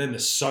 and then the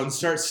sun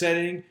starts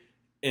setting,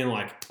 and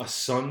like a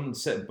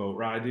sunset boat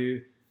ride,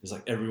 dude, is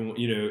like everyone,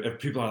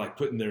 people are like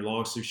putting their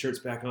long sleeve shirts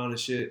back on and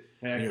shit.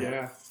 Heck and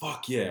yeah, like,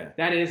 fuck yeah,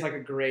 that is like a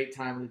great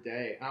time of the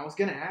day. And I was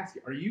gonna ask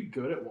you, are you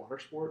good at water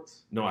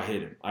sports? No, I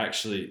hate him.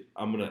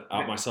 I'm gonna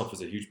out myself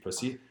as a huge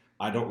pussy.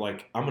 I'm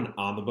an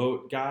on the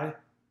boat guy.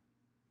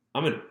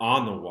 I'm an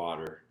on the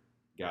water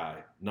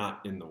guy,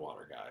 not in the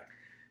water guy.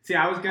 See,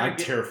 I'm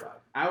terrified.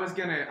 I was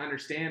gonna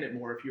understand it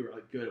more if you were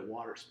like good at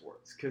water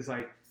sports, because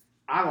like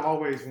I've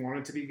always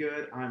wanted to be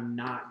good. I'm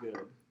not good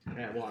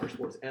at water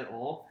sports at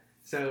all.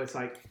 So it's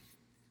like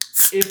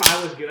if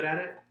I was good at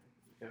it,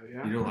 oh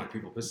yeah. You don't like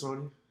people pissing on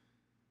you?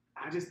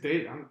 I just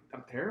did. I'm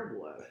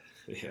terrible at it.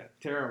 Yeah.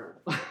 Terrible.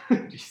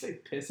 Did you say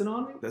pissing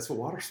on me? That's what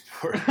water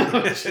sport.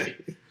 Oh,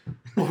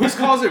 well, who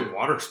calls it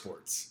water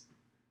sports?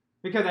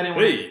 Because I didn't.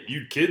 Hey,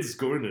 you kids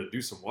going to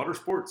do some water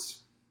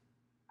sports?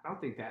 I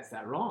don't think that's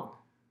that wrong.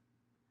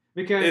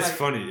 Because it's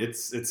funny. It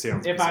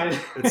sounds bizarre.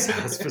 It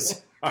sounds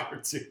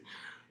bizarre too.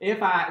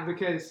 If I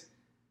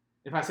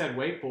said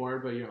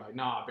wakeboard, but you're like,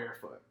 nah,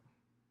 barefoot.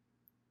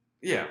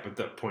 Yeah, but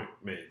that point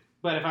made.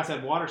 But if I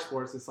said water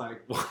sports, it's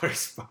like water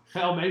sports.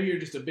 Hell, maybe you're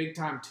just a big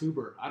time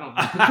tuber. I don't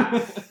know.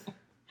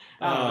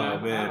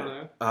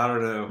 Man, I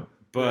don't know.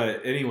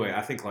 But anyway,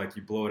 I think like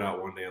you blow it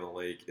out one day on the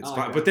lake, it's fine.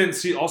 That. But then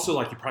see, also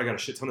like you probably got a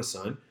shit ton of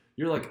sun.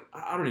 You're like,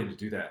 I don't need to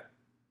do that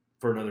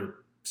for another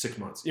 6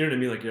 months. You know what I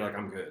mean? Like you're like,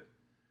 I'm good.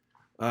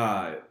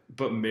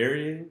 But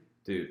marrying,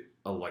 dude,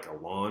 like a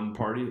lawn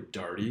party, a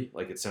darty,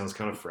 like it sounds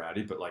kind of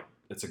fratty, but like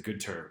it's a good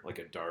term, like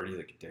a darty,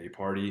 like a day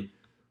party,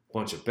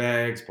 bunch of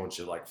bags, bunch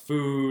of like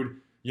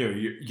food.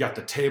 You got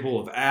the table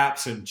of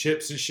apps and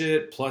chips and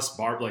shit, plus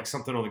like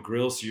something on the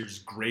grill, so you're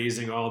just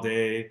grazing all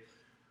day,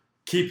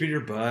 keeping your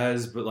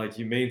buzz, but like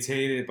you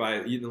maintain it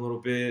by eating a little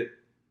bit,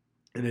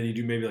 and then you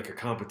do maybe like a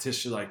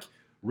competition, like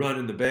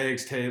running the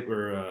bags table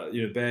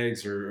or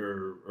bags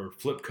or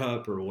flip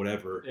cup or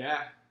whatever.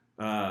 Yeah.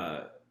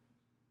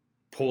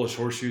 Polish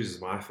horseshoes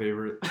is my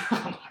favorite.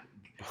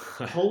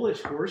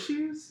 Polish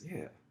horseshoes?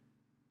 Yeah.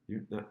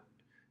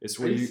 It's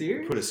where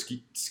you put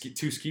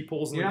two ski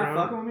poles in the ground. You're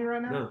not fucking with me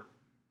right now? No.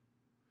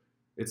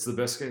 It's the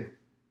best game.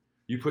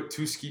 You put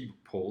 2 ski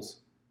poles.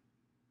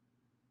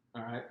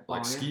 All right.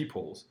 Like ski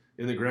poles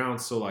in the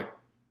ground, so like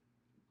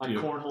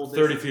cornhole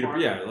 30 feet apart?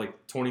 Yeah,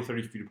 like 20,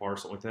 30 feet apart,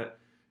 something like that.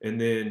 And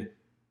then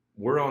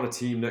we're on a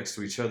team next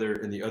to each other,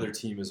 and the other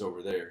team is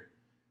over there.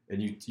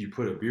 And you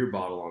put a beer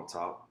bottle on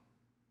top,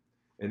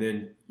 and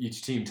then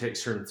each team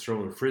takes turns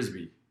throwing a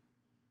frisbee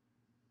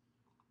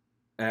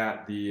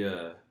at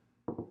the.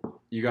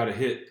 You got to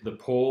hit the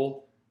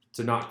pole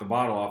to knock the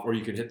bottle off, or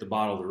you can hit the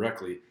bottle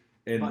directly,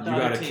 and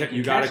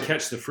you got to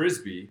catch the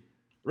frisbee,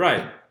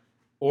 right?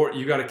 Or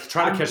you got to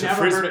try to catch a frisbee.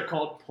 I've never heard it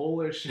called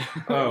Polish.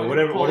 Oh,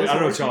 whatever. I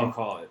don't know what y'all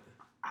call it.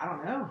 I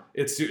don't know.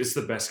 It's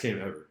the best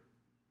game ever.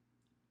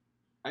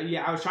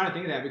 Yeah, I was trying to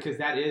think of that because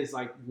that is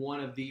like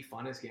one of the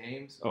funnest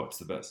games. Oh, it's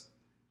the best.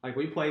 Like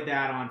we played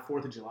that on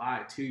 4th of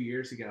July 2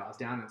 years ago. I was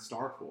down in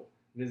Starkville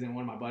visiting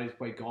one of my buddies,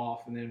 played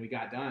golf, and then we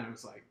got done. It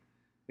was like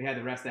we had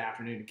the rest of the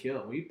afternoon to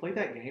kill. We played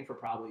that game for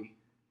probably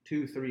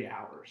 2-3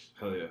 hours.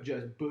 Hell yeah.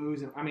 Just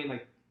booze.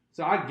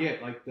 So I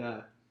get like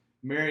the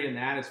marrying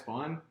that is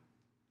fun.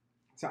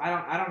 So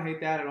I don't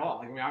hate that at all.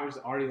 Like I was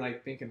already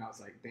like thinking, I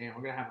was like, damn,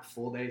 we're gonna have a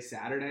full day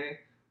Saturday.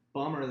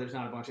 Bummer, there's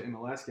not a bunch of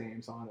MLS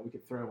games on that we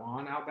could throw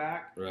on out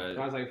back. Right.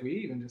 So I was like, we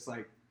even just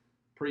like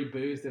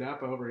pre-boozed it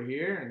up over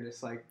here and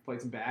just like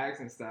played some bags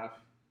and stuff.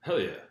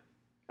 Hell yeah.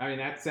 I mean,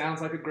 that sounds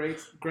like a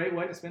great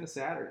way to spend a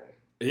Saturday.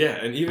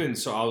 Yeah, and even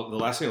so, the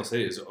last thing I'll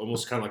say is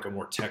almost kind of like a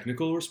more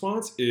technical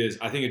response is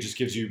I think it just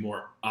gives you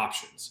more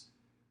options.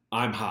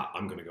 I'm hot.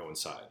 I'm going to go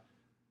inside.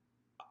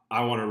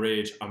 I want to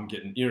rage. I'm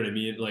getting, you know what I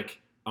mean? Like,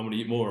 I'm going to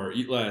eat more,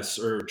 eat less,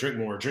 or drink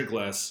more, drink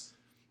less.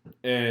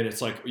 And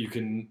it's like you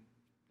can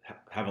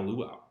have a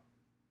luau.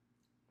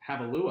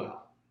 Have a luau.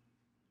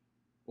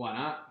 Why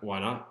not? Why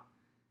not?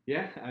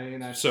 Yeah, I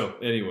mean, so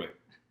anyway,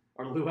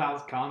 are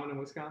luau's common in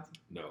Wisconsin?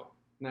 No.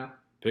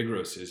 Pig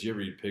roast is. You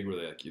ever eat pig where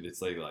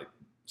it's like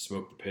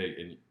smoke the pig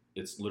and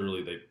it's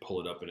literally they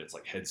pull it up and it's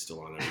like head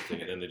still on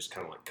everything and then they just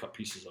kind of like cut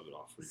pieces of it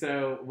off. For you.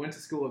 So went to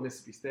school at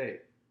Mississippi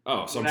State.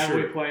 Oh, so whenever I'm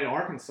sure we played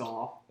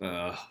Arkansas,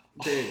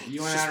 dude,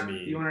 you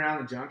went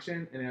around the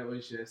junction and it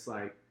was just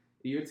like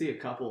you would see a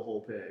couple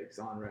whole pigs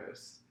on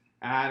roast.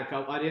 I had a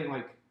couple. I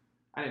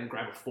didn't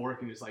grab a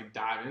fork and just like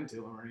dive into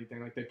them or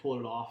anything. Like they pulled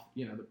it off,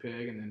 the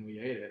pig, and then we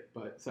ate it.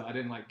 But so I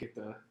didn't like get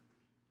the,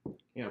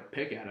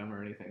 pick at them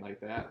or anything like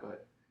that.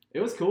 But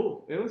it was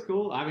cool. It was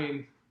cool. I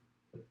mean,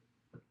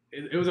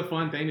 it was a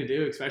fun thing to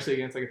do, especially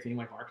against like a team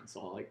like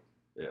Arkansas. Like,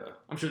 Yeah.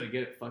 I'm sure they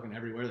get it fucking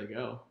everywhere they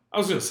go. I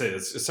was gonna say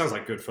this. It sounds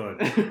like good fun.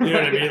 You know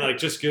what I mean? Like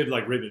just good,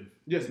 like ribbon.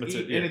 Just That's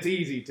it, and it's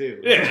easy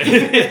too.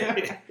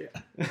 Yeah.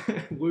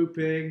 Woo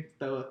pig,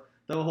 throw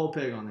a whole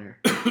pig on there.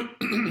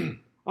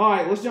 All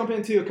right, let's jump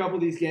into a couple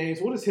of these games.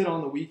 We'll just hit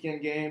on the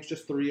weekend games,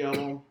 just 3 of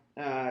them.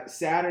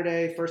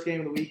 Saturday, first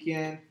game of the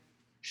weekend,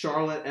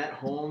 Charlotte at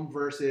home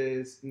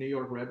versus New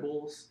York Red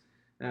Bulls.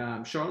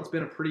 Charlotte's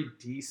been a pretty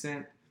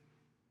decent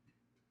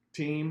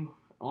team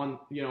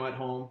at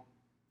home.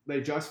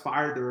 They just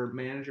fired their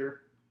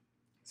manager,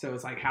 so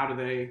it's like how do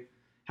they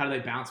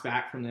bounce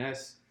back from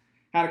this?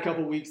 Had a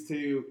couple weeks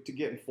to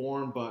get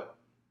informed, but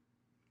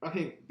I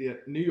think the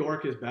New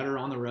York is better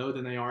on the road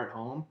than they are at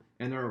home,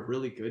 and they're a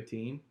really good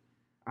team.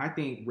 I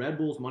think Red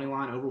Bulls money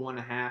line over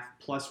 1.5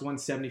 plus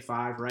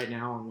 175 right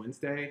now on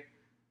Wednesday.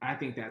 I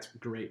think that's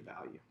great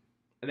value.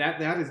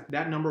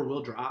 That number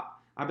will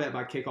drop. I bet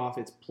by kickoff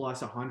it's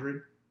plus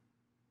 100,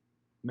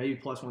 maybe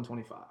plus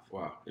 125.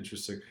 Wow,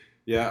 interesting.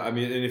 Yeah, I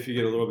mean, and if you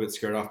get a little bit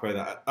scared off by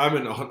that, I'm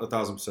in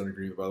 1,000%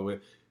 agreement. By the way,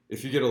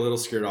 if you get a little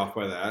scared off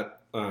by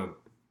that,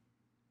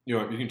 you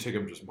can take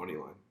them just money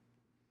line.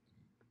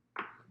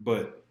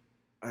 But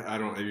I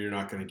don't. You're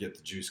not going to get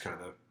the juice kind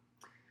of.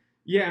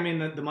 Yeah, I mean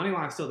the money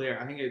line's still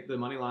there. I think the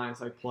money line is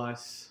like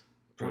plus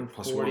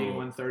 140,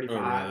 135.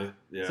 Oh, really?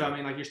 Yeah. So I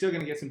mean, like you're still going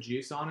to get some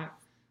juice on it,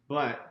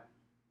 but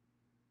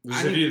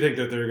if you think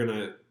that they're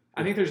gonna,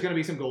 I think there's going to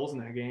be some goals in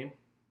that game.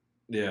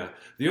 Yeah,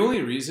 the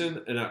only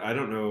reason, and I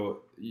don't know,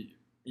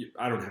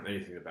 I don't have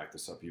anything to back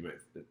this up.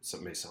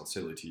 It may sound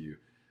silly to you.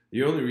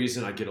 The only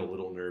reason I get a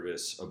little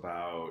nervous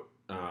about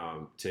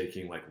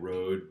taking like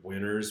road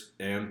winners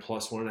and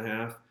plus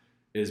 1.5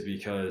 is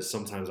because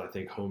sometimes I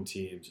think home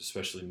teams,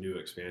 especially new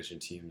expansion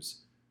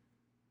teams,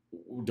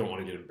 don't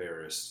want to get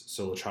embarrassed,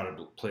 so they'll try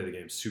to play the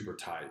game super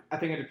tight. I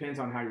think it depends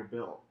on how you're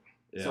built.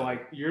 Yeah. So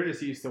like you're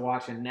just used to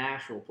watching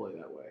Nashville play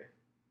that way,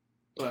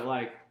 but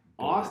like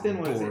Austin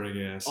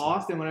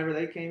whenever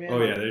they came in.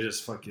 Oh yeah, they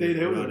just fucking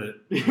run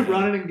it,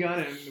 running and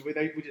gunning.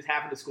 We just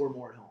happened to score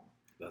more at home.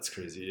 That's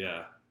crazy.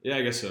 Yeah,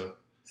 I guess so.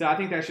 So I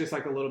think that's just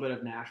like a little bit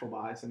of Nashville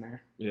bias in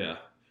there. Yeah.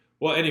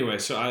 Well, anyway,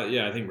 so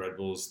I think Red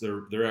Bulls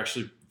they're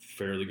actually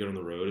fairly good on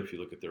the road if you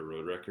look at their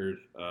road record,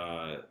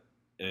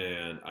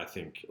 and I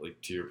think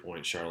like to your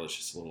point, Charlotte's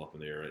just a little up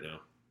in the air right now.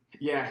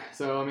 Yeah.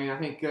 So I mean, I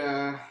think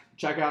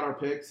check out our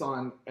picks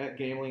at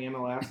Gambling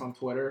MLS on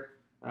Twitter.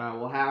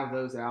 We'll have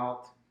those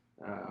out.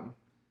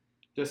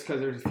 Just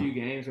because there's a few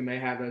games, we may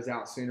have those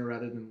out sooner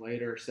rather than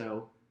later.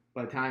 So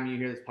by the time you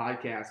hear this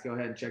podcast, go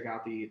ahead and check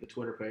out the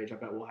Twitter page. I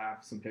bet we'll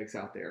have some picks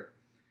out there.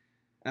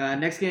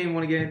 Next game we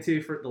want to get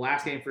into for the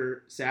last game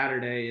for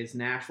Saturday is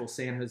Nashville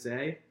San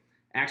Jose.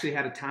 Actually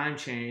had a time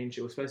change.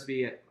 It was supposed to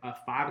be a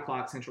 5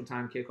 o'clock Central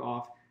Time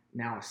kickoff.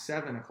 Now a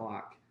 7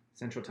 o'clock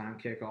Central Time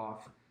kickoff.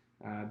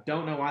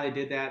 Don't know why they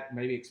did that.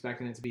 Maybe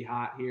expecting it to be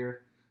hot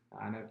here.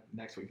 I know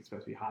next week it's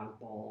supposed to be hot as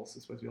balls.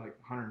 It's supposed to be like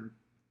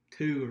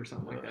 102 or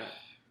something like that.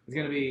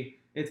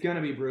 It's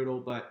gonna be brutal,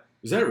 but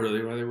is that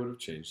really why they would have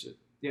changed it?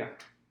 Yeah.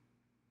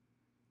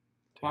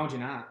 Why would you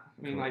not?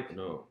 I mean, like,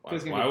 no.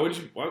 Why would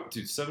you?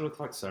 Dude, 7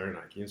 o'clock Saturday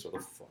night games are the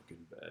fucking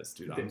best,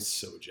 dude. I'm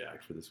so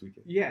jacked for this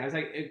weekend. Yeah, it's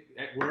like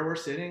where we're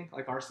sitting,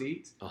 like our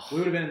seats, we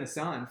would have been in the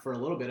sun for a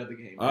little bit of the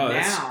game.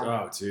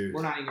 Dude,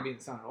 we're not even gonna be in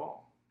the sun at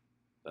all.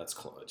 That's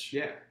clutch.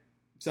 Yeah.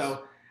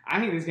 So I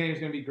think this game is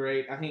gonna be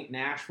great. I think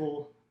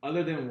Nashville,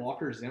 other than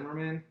Walker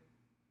Zimmerman,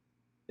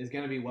 is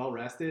gonna be well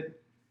rested.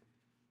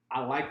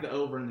 I like the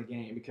over in the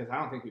game because I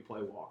don't think we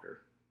play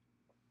Walker.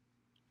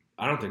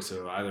 I don't think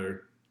so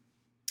either.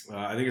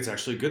 I think it's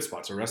actually a good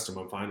spot to rest him.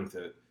 I'm fine with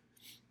it.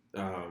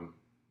 But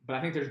I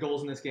think there's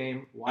goals in this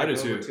game. I do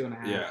too.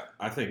 2.5. Yeah,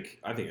 I think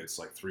it's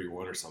like 3-1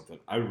 or something.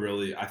 I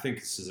think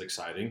this is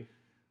exciting.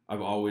 I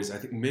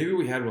think maybe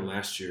we had one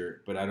last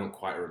year, but I don't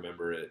quite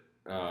remember it.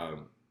 But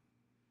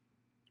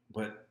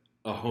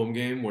a home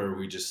game where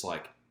we just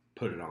like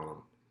put it on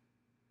them.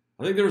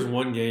 I think there was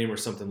one game or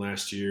something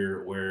last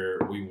year where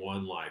we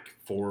won like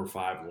 4 or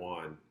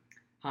 5-1.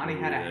 Hani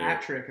had a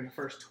hat trick in the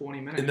first 20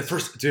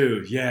 minutes.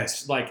 Dude,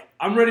 yes. Like,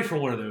 I'm ready for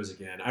one of those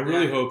again. I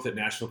really hope that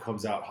Nashville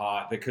comes out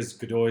hot because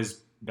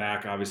Godoy's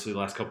back, obviously, the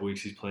last couple weeks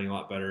he's playing a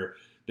lot better.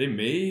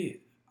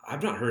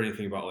 I've not heard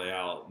anything about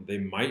Leal. They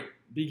might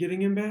be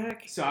getting him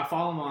back. So I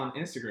follow him on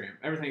Instagram.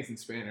 Everything's in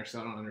Spanish, so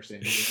I don't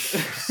understand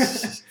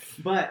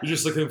But you're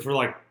just looking for,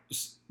 like,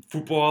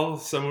 football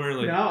somewhere?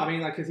 Like, no, I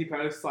mean, like, because he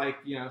posts, like,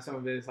 some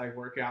of his, like,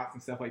 workouts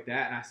and stuff like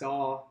that. And I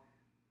saw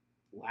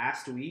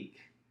last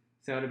week,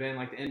 so it would have been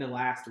like the end of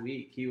last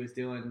week, he was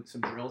doing some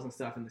drills and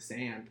stuff in the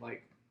sand,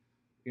 like,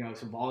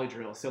 some volley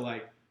drills. So,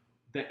 like,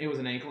 it was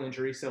an ankle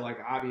injury. So, like,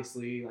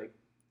 obviously, like,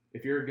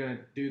 if you're going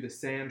to do the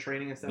sand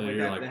training and stuff like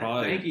that, the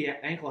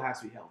ankle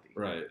has to be healthy.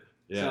 Right.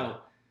 Yeah. So,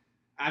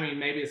 I mean,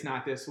 maybe it's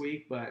not this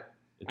week, but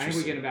I think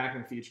we get him back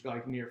in the future,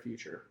 like near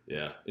future.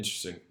 Yeah,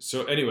 interesting.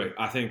 So anyway,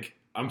 I think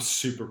I'm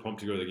super pumped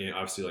to go to the game.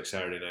 Obviously, like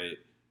Saturday night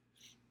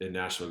in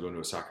Nashville, going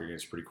to a soccer game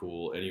is pretty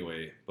cool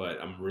anyway,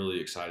 but I'm really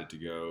excited to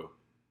go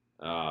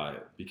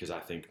because I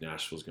think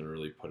Nashville's going to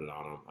really put it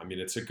on them. I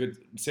mean,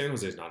 San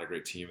Jose's not a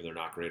great team, and they're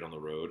not great on the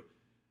road.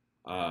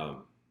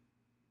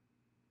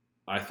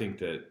 I think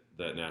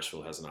that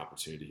Nashville has an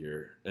opportunity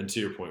here. And to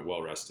your point,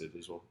 well-rested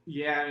as well.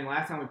 Yeah, I mean,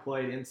 last time we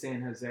played in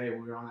San Jose, we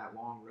were on that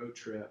long road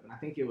trip, and I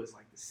think it was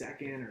like the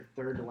second or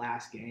third to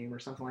last game or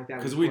something like that.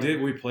 Because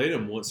we played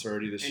them once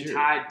already this year. And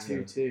tied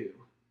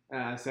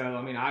 2-2. So,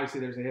 I mean, obviously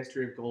there's a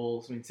history of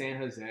goals. I mean, San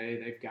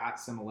Jose, they've got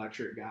some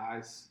electric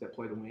guys that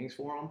play the wings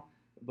for them,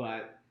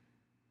 but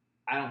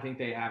I don't think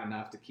they have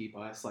enough to keep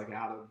us, like,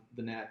 out of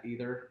the net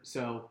either.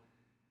 So,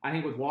 I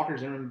think with Walker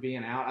Zimmerman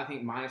being out, I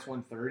think minus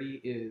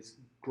 130 is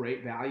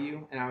great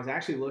value. And I was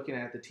actually looking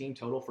at the team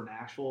total for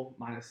Nashville,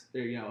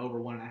 over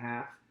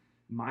 1.5,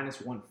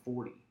 minus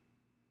 140.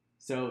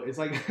 So it's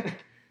like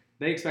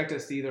they expect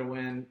us to either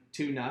win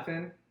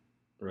 2-0.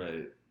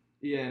 Right.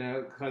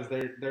 Because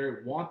they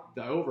want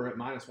the over at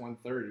minus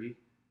 130.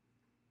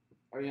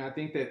 I mean, I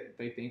think that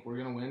they think we're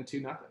going to win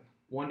 2-0,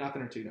 1-0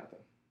 or 2-0.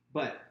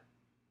 But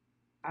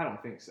I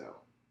don't think so.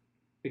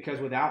 Because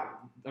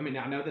I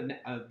know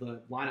that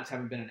the lineups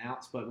haven't been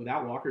announced, but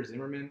without Walker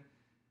Zimmerman,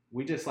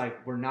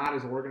 we're not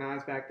as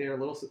organized back there, a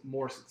little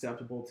more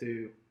susceptible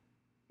to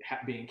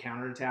being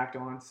counterattacked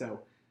on. So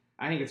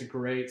I think it's a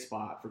great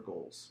spot for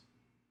goals.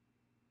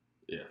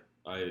 Yeah,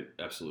 I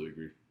absolutely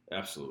agree.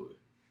 Absolutely.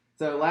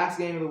 So last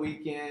game of the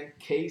weekend,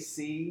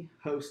 KC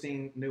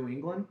hosting New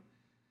England.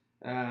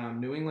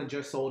 New England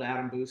just sold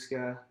Adam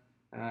Buska,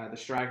 the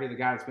striker, the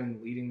guy that's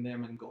been leading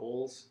them in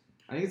goals.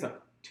 I think it's a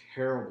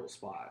terrible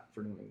spot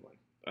for New England.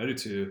 I do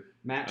too.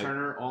 Matt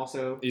Turner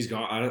also. He's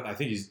gone. I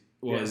think he's.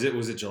 Well, yeah.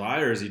 Was it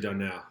July or is he done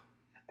now?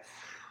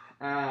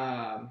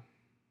 I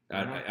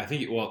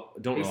think.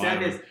 Don't he rely said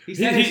on him. He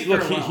said his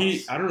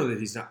he. I don't know that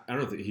he's not. I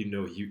don't think he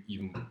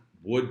even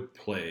would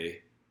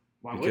play.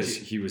 Why because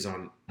he was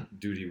on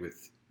duty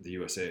with the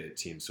USA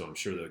team, so I'm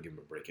sure they'll give him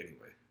a break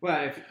anyway.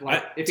 Well, I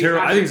think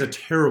it's a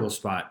terrible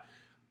spot.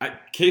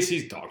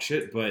 KC's dog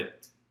shit,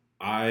 but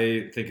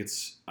I think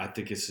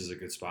this is a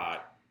good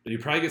spot. You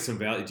probably get some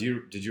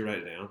value. Did you write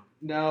it down?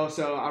 No,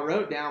 so I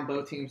wrote down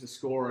both teams to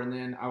score, and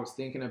then I was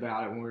thinking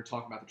about it when we were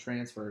talking about the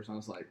transfers, and I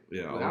was like,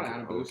 without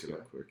Adam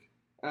Buska.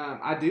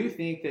 I do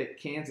think that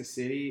Kansas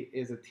City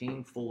is a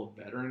team full of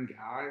veteran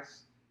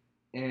guys,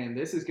 and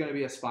this is going to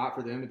be a spot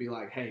for them to be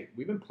like, hey,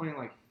 we've been playing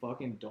like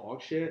fucking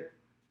dog shit.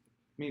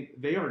 I mean,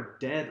 they are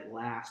dead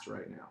last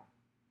right now.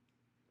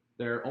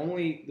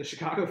 The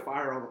Chicago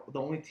Fire are the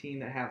only team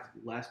that have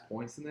less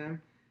points than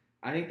them.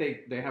 I think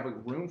they have a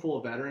room full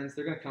of veterans.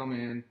 They're going to come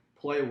in,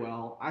 play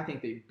well. I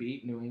think they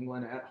beat New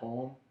England at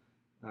home.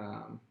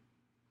 I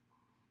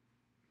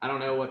don't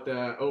know what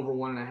the over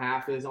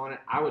 1.5 is on it.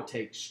 I would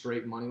take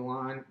straight money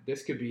line.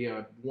 This could be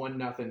a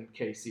 1-0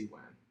 KC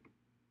win.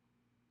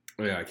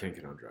 Oh yeah, I can't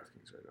get on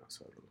DraftKings right now,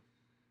 so I don't know.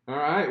 All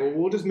right, well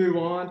we'll just move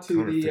on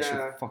to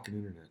the fucking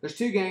internet. There's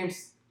 2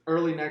 games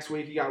early next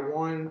week. You got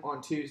one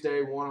on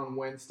Tuesday, one on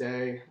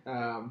Wednesday.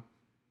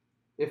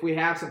 If we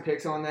have some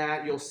picks on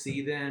that, you'll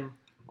see them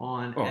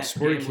on. Oh,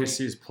 Sporting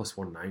KC is plus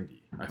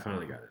 190. I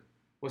finally got it.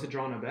 What's a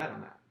draw no bet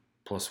on that?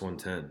 Plus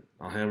 110.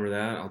 I'll hammer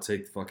that. I'll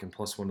take fucking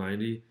plus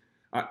 190.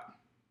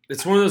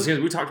 It's one of those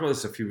games. We talked about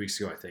this a few weeks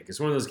ago, I think. It's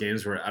one of those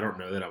games where I don't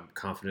know that I'm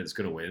confident it's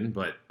going to win,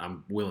 but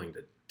I'm willing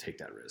to take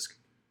that risk.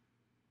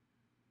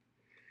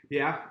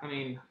 Yeah, I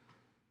mean.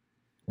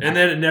 And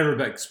then never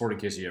bet Sporting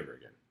KC ever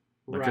again.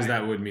 Because right.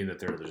 That would mean that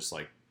they're just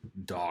like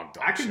dog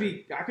I could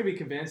be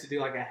convinced to do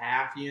like a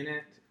half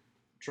unit,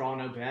 draw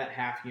no bet,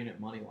 half unit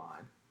money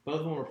line.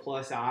 Both of them are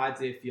plus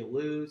odds. If you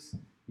lose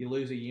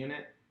a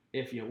unit.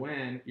 If you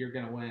win, you're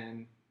going to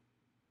win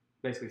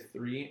basically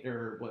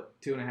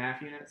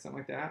 2.5 units, something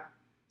like that.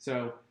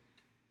 So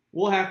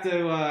we'll have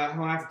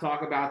to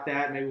talk about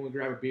that. Maybe we'll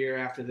grab a beer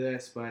after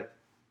this. But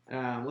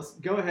let's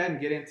go ahead and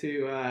get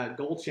into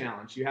goal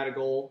challenge. You had a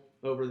goal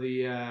over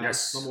the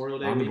Memorial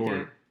Day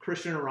weekend.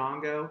 Christian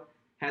Arango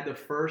had the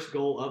first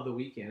goal of the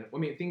weekend. I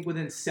mean, I think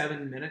within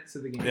 7 minutes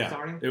of the game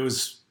starting. It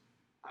was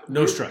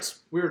no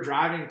stress. We were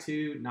driving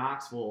to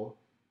Knoxville.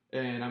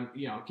 And I'm,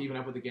 keeping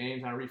up with the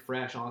games. And I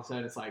refresh. All of a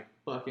sudden, it's like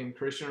fucking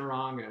Christian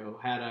Arango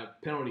had a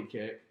penalty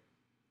kick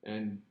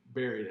and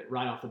buried it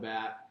right off the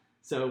bat.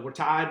 So we're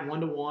tied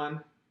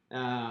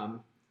 1-1.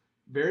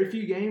 Very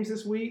few games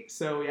this week.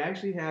 So we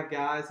actually have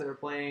guys that are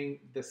playing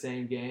the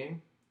same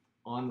game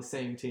on the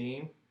same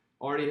team.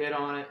 Already hit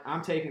on it.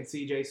 I'm taking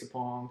CJ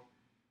Sapong.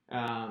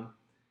 I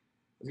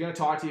was going to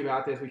talk to you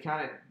about this. We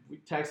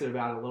texted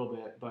about it a little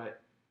bit.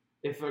 But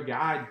if a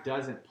guy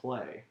doesn't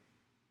play,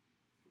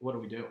 what are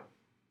we doing?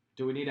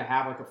 Do we need to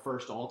have like a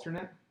first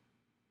alternate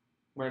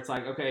where it's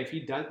like, okay, if he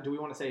does, do we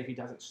want to say if he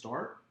doesn't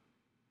start?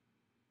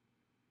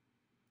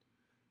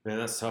 Man,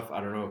 that's tough.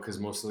 I don't know because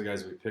most of the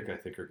guys we pick, I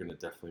think, are going to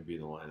definitely be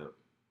in the lineup.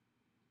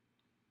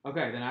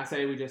 Okay, then I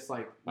say we just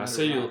I let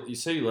say it ride. you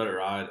say you let it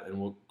ride, and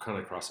we'll kind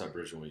of cross that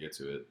bridge when we get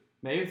to it.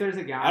 Maybe if there's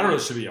a guy, I don't know.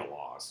 It should be a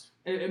loss.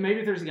 Maybe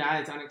if there's a guy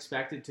that's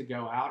unexpected to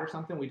go out or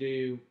something, we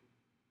do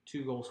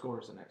 2 goal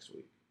scorers the next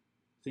week.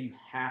 So you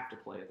have to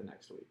play it the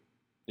next week.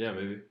 Yeah,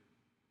 maybe.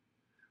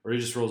 Or he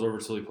just rolls over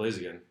until he plays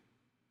again.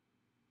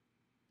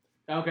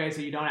 Okay,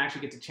 so you don't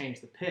actually get to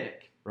change the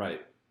pick.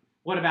 Right.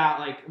 What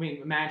about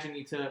imagine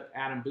you took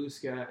Adam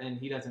Buska and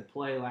he doesn't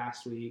play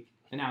last week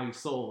and now he's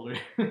sold.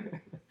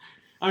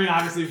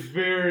 Obviously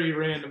very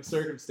random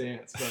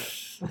circumstance,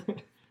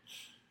 but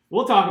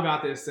we'll talk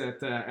about this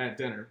at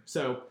dinner.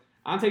 So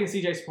I'm taking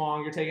CJ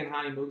Spong. You're taking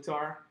Hani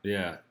Mukhtar.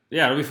 Yeah,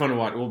 it'll be fun to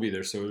watch. We'll be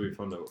there, so it'll be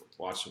fun to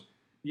watch them.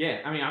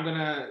 Yeah, I'm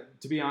gonna,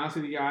 to be honest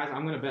with you guys,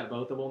 I'm gonna bet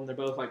both of them. They're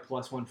both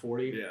plus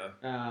 140.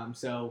 Yeah.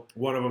 So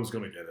one of them's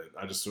gonna get it.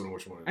 I just don't know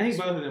which one. I think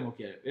both of them will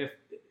get it.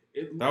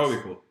 That would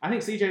be cool. I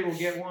think CJ will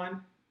get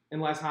one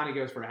unless Hani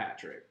goes for a hat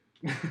trick,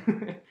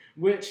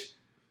 which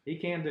he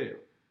can do.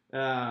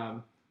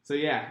 So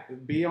yeah,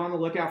 be on the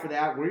lookout for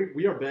that.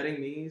 We are betting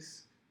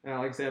these,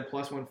 like I said,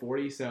 plus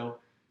 140. So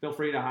feel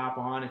free to hop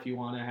on if you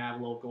want to have a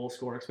little goal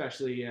score,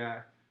 especially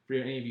for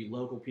any of you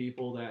local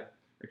people that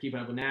are keeping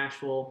up with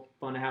Nashville.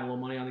 Fun to have a little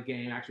money on the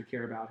game, actually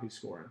care about who's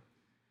scoring.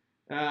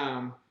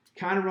 Kind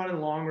of running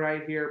long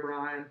right here,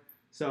 Brian.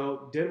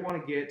 So did want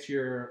to get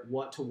your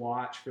what to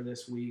watch for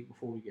this week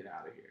before we get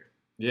out of here.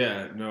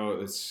 Yeah, no,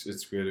 it's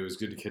good. It was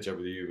good to catch up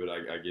with you, but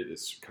I get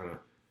it's kind of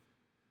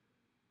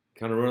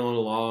running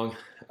along.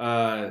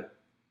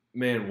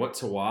 Man, what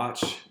to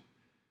watch?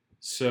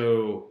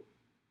 So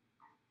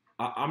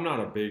I'm not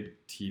a big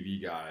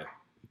TV guy.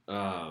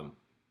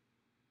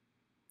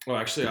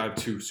 Actually, I have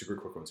 2 super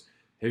quick ones.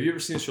 Have you ever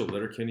seen the show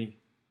Letterkenny?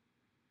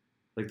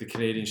 Like the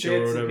Canadian show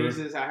or whatever?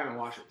 Pieces, I haven't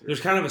watched it through. There's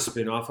kind of a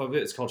spin-off of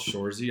it. It's called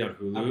Shoresy on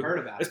Hulu. I've heard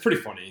about it. It's pretty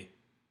funny.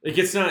 Like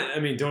it's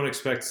not, don't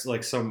expect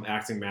some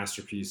acting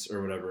masterpiece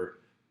or whatever,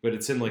 but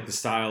it's in the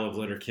style of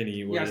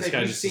Letterkenny where this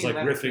guy just is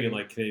riffing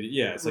in Canadian.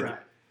 Yeah, it's right.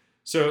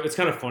 So it's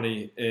kind of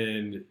funny,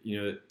 and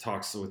it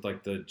talks with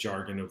the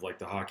jargon of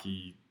the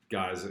hockey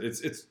guys.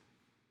 It's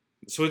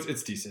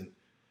decent.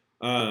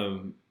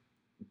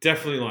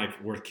 Definitely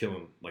worth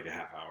killing a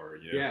half hour.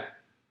 Yeah.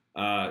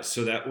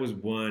 So that was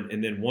one,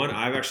 and then one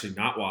I've actually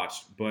not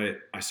watched, but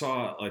I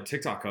saw a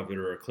TikTok of it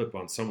or a clip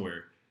on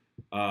somewhere.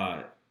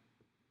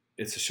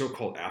 It's a show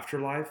called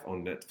Afterlife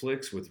on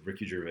Netflix with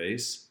Ricky Gervais.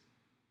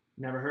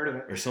 Never heard of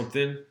it. Or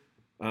something.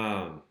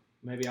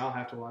 Maybe I'll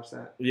have to watch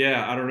that.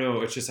 Yeah, I don't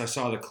know. It's just I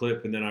saw the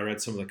clip and then I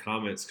read some of the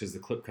comments because the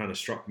clip kind of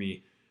struck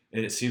me,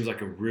 and it seems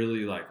like a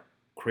really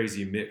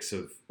crazy mix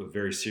of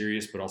very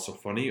serious but also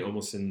funny,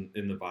 almost in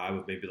the vibe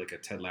of maybe a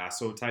Ted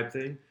Lasso type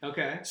thing.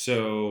 Okay.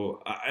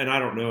 So, and I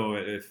don't know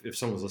if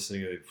someone's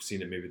listening and they've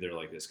seen it, maybe they're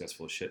this guy's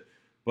full of shit.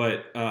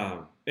 But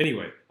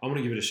anyway, I'm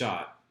going to give it a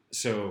shot.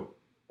 So,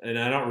 and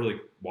I don't really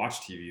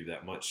watch TV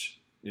that much,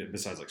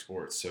 besides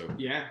sports. So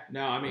yeah,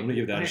 no, I'm going to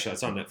give that a shot.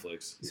 It's on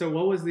Netflix. So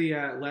what was the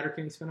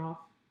Letterkenny spinoff?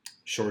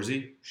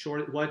 Shoresy.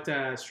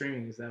 What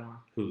streaming is that on?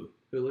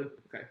 Hulu.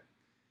 Okay.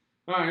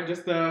 All right,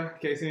 just in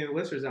case any of the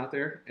listeners out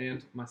there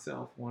and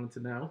myself wanted to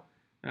know,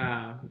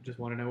 just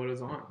want to know what it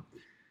was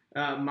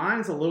on.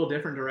 Mine's a little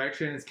different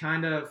direction. It's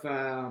kind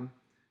of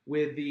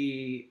with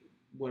the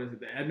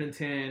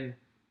Edmonton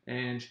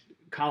and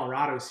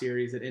Colorado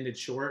series that ended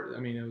short.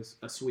 It was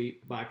a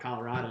sweep by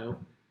Colorado.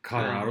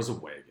 Colorado's a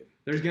wagon.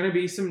 There's going to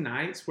be some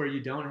nights where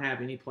you don't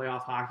have any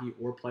playoff hockey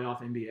or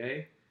playoff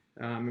NBA.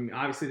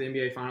 Obviously, the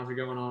NBA finals are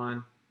going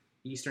on.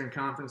 Eastern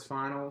Conference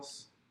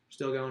finals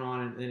still going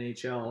on in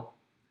NHL.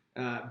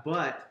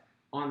 But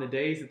on the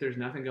days that there's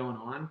nothing going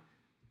on,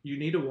 you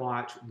need to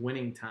watch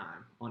Winning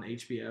Time on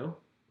HBO.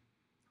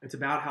 It's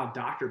about how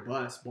Dr.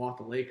 Buss bought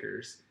the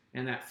Lakers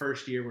and that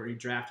first year where he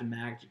drafted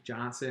Magic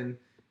Johnson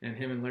and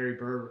him and Larry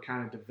Bird were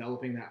kind of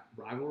developing that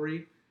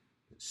rivalry.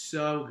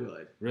 So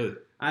good. Really?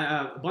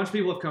 A bunch of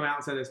people have come out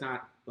and said it's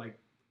not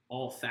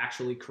all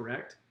factually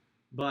correct,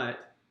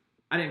 but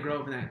I didn't grow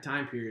up in that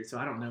time period, so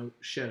I don't know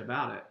shit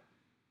about it.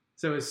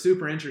 So it's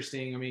super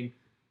interesting. Me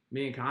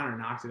and Connor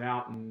knocked it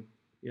out in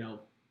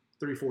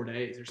 3-4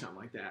 days or something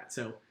like that.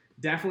 So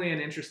definitely an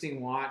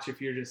interesting watch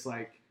if you're just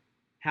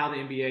how the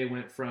NBA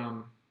went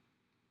from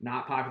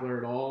not popular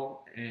at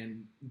all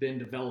and then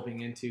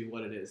developing into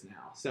what it is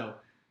now. So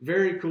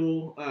very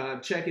cool.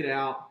 Check it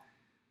out.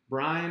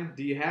 Brian,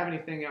 do you have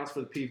anything else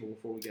for the people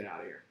before we get out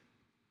of here?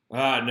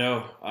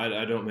 No,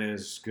 I don't, man.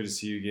 It's good to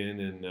see you again,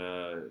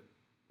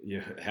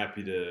 and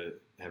happy to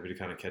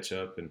kind of catch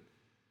up, and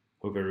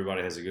hope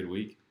everybody has a good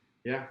week.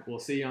 Yeah, we'll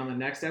see you on the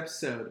next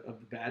episode of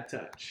The Bad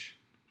Touch.